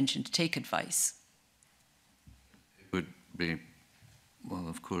every intention to take advice. It would be, well,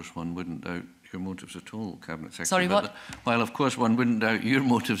 of course, one wouldn't doubt your motives at all, Cabinet Secretary. Sorry, what? While, of course, one wouldn't doubt your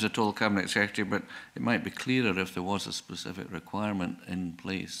motives at all, Cabinet Secretary, but it might be clearer if there was a specific requirement in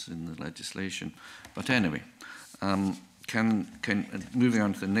place in the legislation. But anyway, moving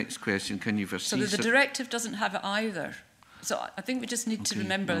on to the next question, can you foresee... So the directive doesn't have it either. So I think we just need to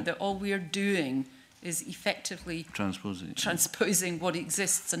remember that all we're doing is effectively transposing what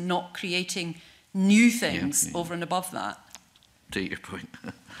exists and not creating new things over and above that. Take your point.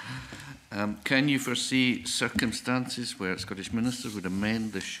 Can you foresee circumstances where Scottish ministers would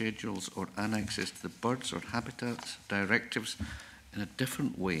amend the schedules or annexes to the birds or habitats directives in a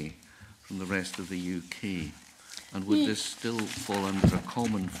different way from the rest of the UK? And would this still fall under a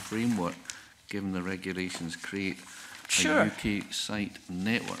common framework given the regulations create a UK site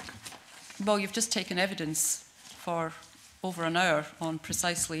network? Well, you've just taken evidence for over an hour on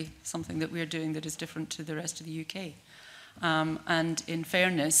precisely something that we're doing that is different to the rest of the UK. And in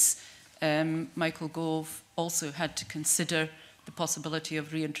fairness, Michael Gove also had to consider the possibility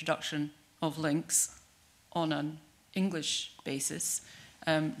of reintroduction of links on an English basis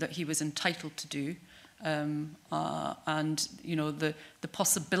that he was entitled to do. And, you know, the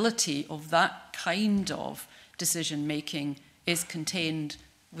possibility of that kind of decision-making is contained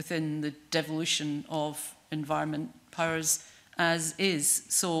within the devolution of environment powers as is.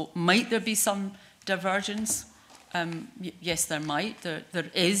 So might there be some divergence? Yes, there might. There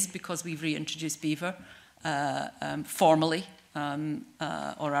is, because we've reintroduced beaver formally,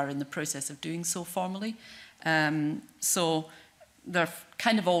 or are in the process of doing so formally. So they're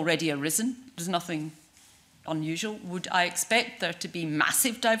kind of already arisen. There's nothing unusual. Would I expect there to be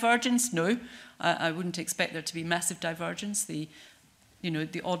massive divergence? No, I wouldn't expect there to be massive divergence. The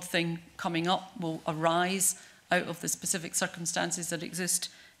odd thing coming up will arise out of the specific circumstances that exist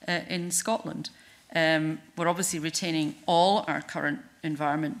in Scotland. We're obviously retaining all our current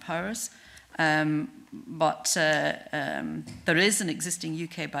environment powers, but there is an existing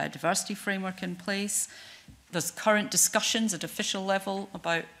UK biodiversity framework in place. There's current discussions at official level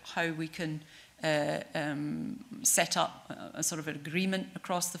about how we can set up a sort of an agreement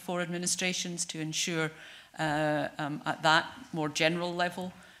across the four administrations to ensure at that more general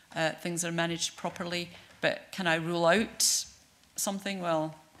level things are managed properly. But can I rule out something?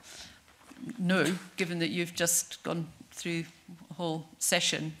 Well, no, given that you've just gone through a whole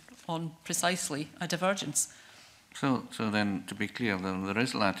session on precisely a divergence. So then, to be clear, then there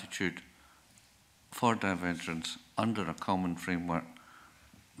is latitude for divergence under a common framework,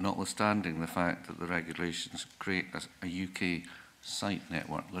 notwithstanding the fact that the regulations create a UK site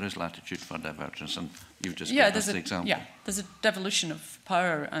network. There is latitude for divergence, and you've just given us the example. Yeah, there's a devolution of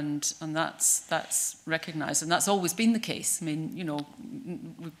power, and that's recognised, and that's always been the case. I mean, you know,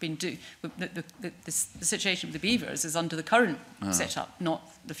 we've been the situation with the beavers is under the current setup,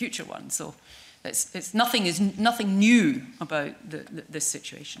 not the future one. So it's nothing new about this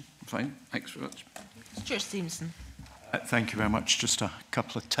situation. Fine, thanks very much. Stuart Stevenson. Thank you very much. Just a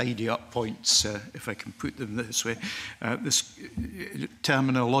couple of tidy-up points, if I can put them this way.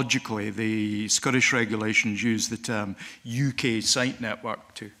 Terminologically, the Scottish regulations use the term UK site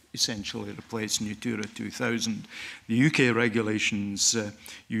network to essentially replace Natura 2000. The UK regulations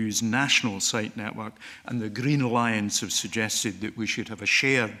use national site network, and the Green Alliance have suggested that we should have a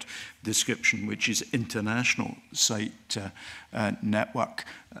shared description, which is international site network.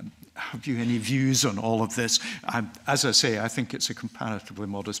 Have you any views on all of this? As I say, I think it's a comparatively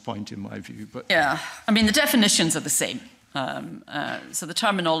modest point in my view. But yeah, I mean, the definitions are the same. So the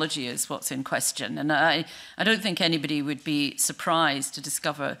terminology is what's in question. And I don't think anybody would be surprised to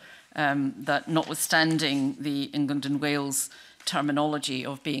discover that notwithstanding the England and Wales terminology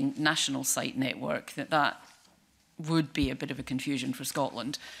of being national site network, that would be a bit of a confusion for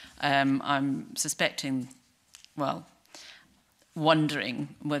Scotland. I'm suspecting, well, wondering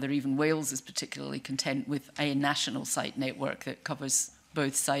whether even Wales is particularly content with a national site network that covers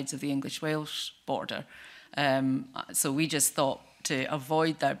both sides of the English-Welsh border. So we just thought, to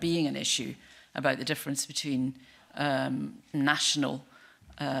avoid there being an issue about the difference between national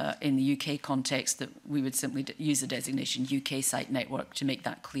in the UK context, that we would simply use the designation UK site network to make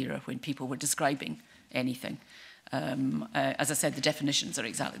that clearer when people were describing anything. As I said, the definitions are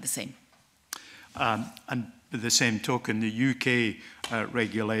exactly the same. And by the same token, the UK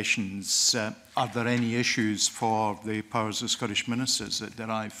regulations, are there any issues for the powers of Scottish ministers that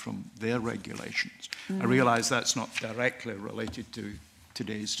derive from their regulations? I realise that's not directly related to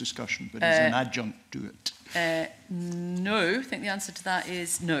today's discussion, but as an adjunct to it. No, I think the answer to that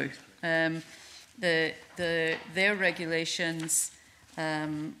is no. Their regulations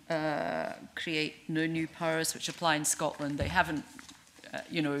create no new powers which apply in Scotland. They haven't,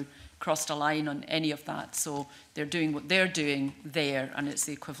 crossed a line on any of that. So they're doing what they're doing there, and it's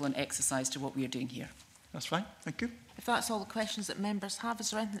the equivalent exercise to what we are doing here. That's fine. Thank you. If that's all the questions that members have, is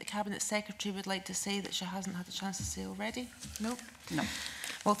there anything that the Cabinet Secretary would like to say that she hasn't had a chance to say already? No? No.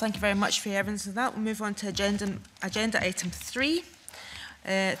 Well, thank you very much for your evidence of that. We'll move on to agenda item 3.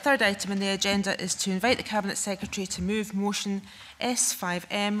 Third item on the agenda is to invite the Cabinet Secretary to move motion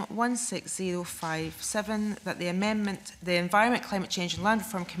S5M 16057 that the Environment, Climate Change and Land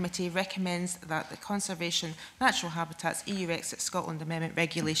Reform Committee recommends that the Conservation Natural Habitats EU Exit Scotland Amendment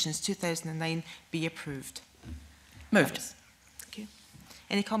Regulations 2009 be approved. Moved. Thank you.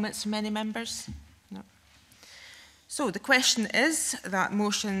 Any comments from any members? No. So the question is that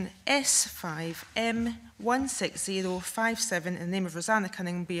motion S5M 16057 in the name of Rosanna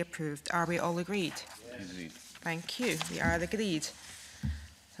Cunningham be approved. Are we all agreed? Yes. Agreed. Thank you. We are agreed.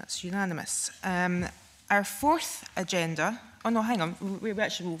 That's unanimous. Our fourth agenda. Oh no, hang on. We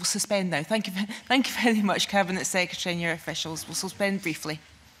actually will suspend now. Thank you very much, Cabinet Secretary and your officials. We'll suspend briefly.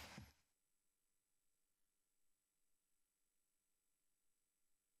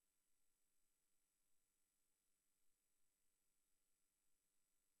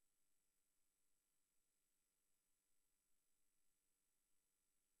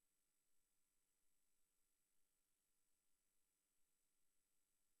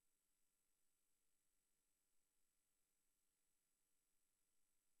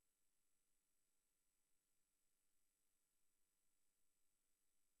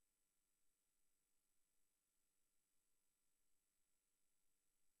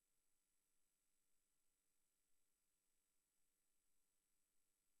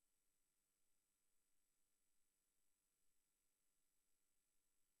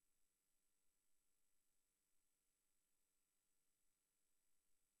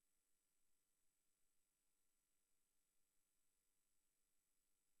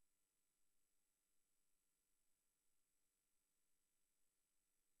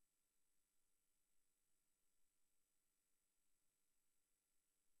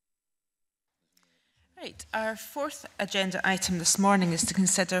 Right, our fourth agenda item this morning is to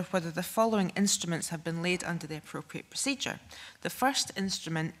consider whether the following instruments have been laid under the appropriate procedure. The first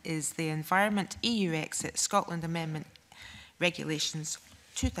instrument is the Environment EU Exit Scotland Amendment Regulations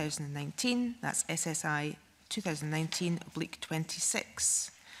 2019, that's SSI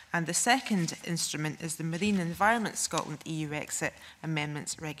 2019/26. And the second instrument is the Marine Environment Scotland EU Exit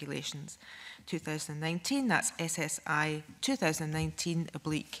Amendments Regulations 2019. That's SSI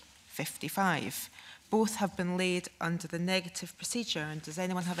 2019/55. Both have been laid under the negative procedure. And does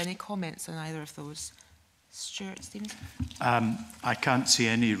anyone have any comments on either of those? Stuart Stevens? I can't see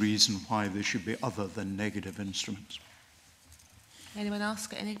any reason why they should be other than negative instruments. Anyone else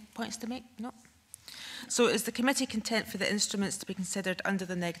got any points to make? No. So is the committee content for the instruments to be considered under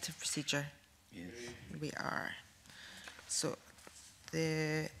the negative procedure? Yes. We are. So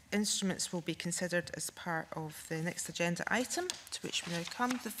the instruments will be considered as part of the next agenda item, to which we now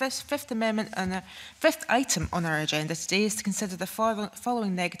come. The fifth amendment and the fifth item on our agenda today is to consider the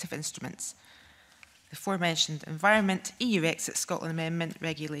following negative instruments. The aforementioned Environment EU Exit Scotland Amendment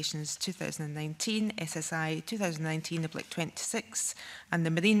Regulations 2019, SSI 2019/26, and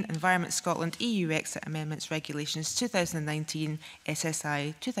the Marine Environment Scotland EU Exit Amendments Regulations 2019,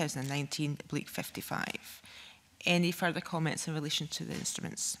 SSI 2019/55. Any further comments in relation to the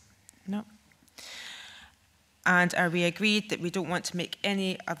instruments? No. And are we agreed that we don't want to make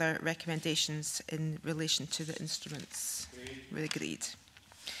any other recommendations in relation to the instruments? We're agreed.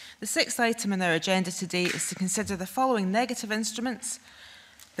 The sixth item on our agenda today is to consider the following negative instruments: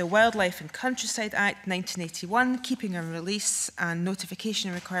 the Wildlife and Countryside Act 1981, Keeping and Release and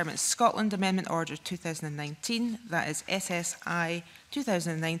Notification Requirements Scotland Amendment Order 2019, that is SSI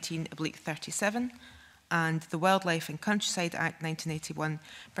 2019/37, and the Wildlife and Countryside Act 1981,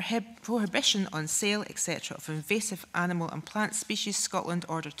 Prohibition on Sale, etc. of Invasive Animal and Plant Species Scotland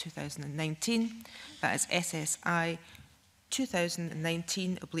Order 2019, that is SSI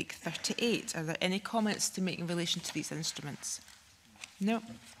 2019/38. Are there any comments to make in relation to these instruments? No?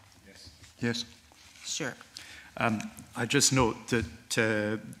 Yes. Sure. I just note that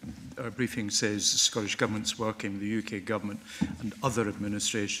our briefing says the Scottish Government's working with the UK Government and other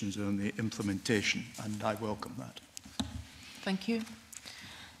administrations on the implementation, and I welcome that. Thank you.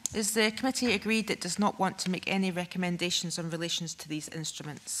 Is the committee agreed that it does not want to make any recommendations in relation to these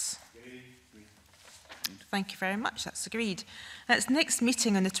instruments? Thank you very much. That's agreed. At its next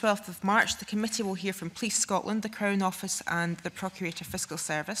meeting on the 12th of March, the committee will hear from Police Scotland, the Crown Office and the Procurator Fiscal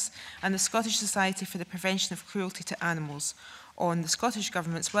Service and the Scottish Society for the Prevention of Cruelty to Animals on the Scottish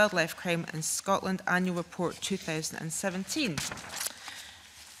Government's Wildlife Crime in Scotland Annual Report 2017.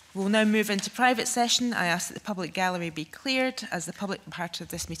 We'll now move into private session. I ask that the public gallery be cleared as the public part of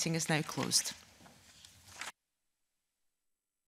this meeting is now closed.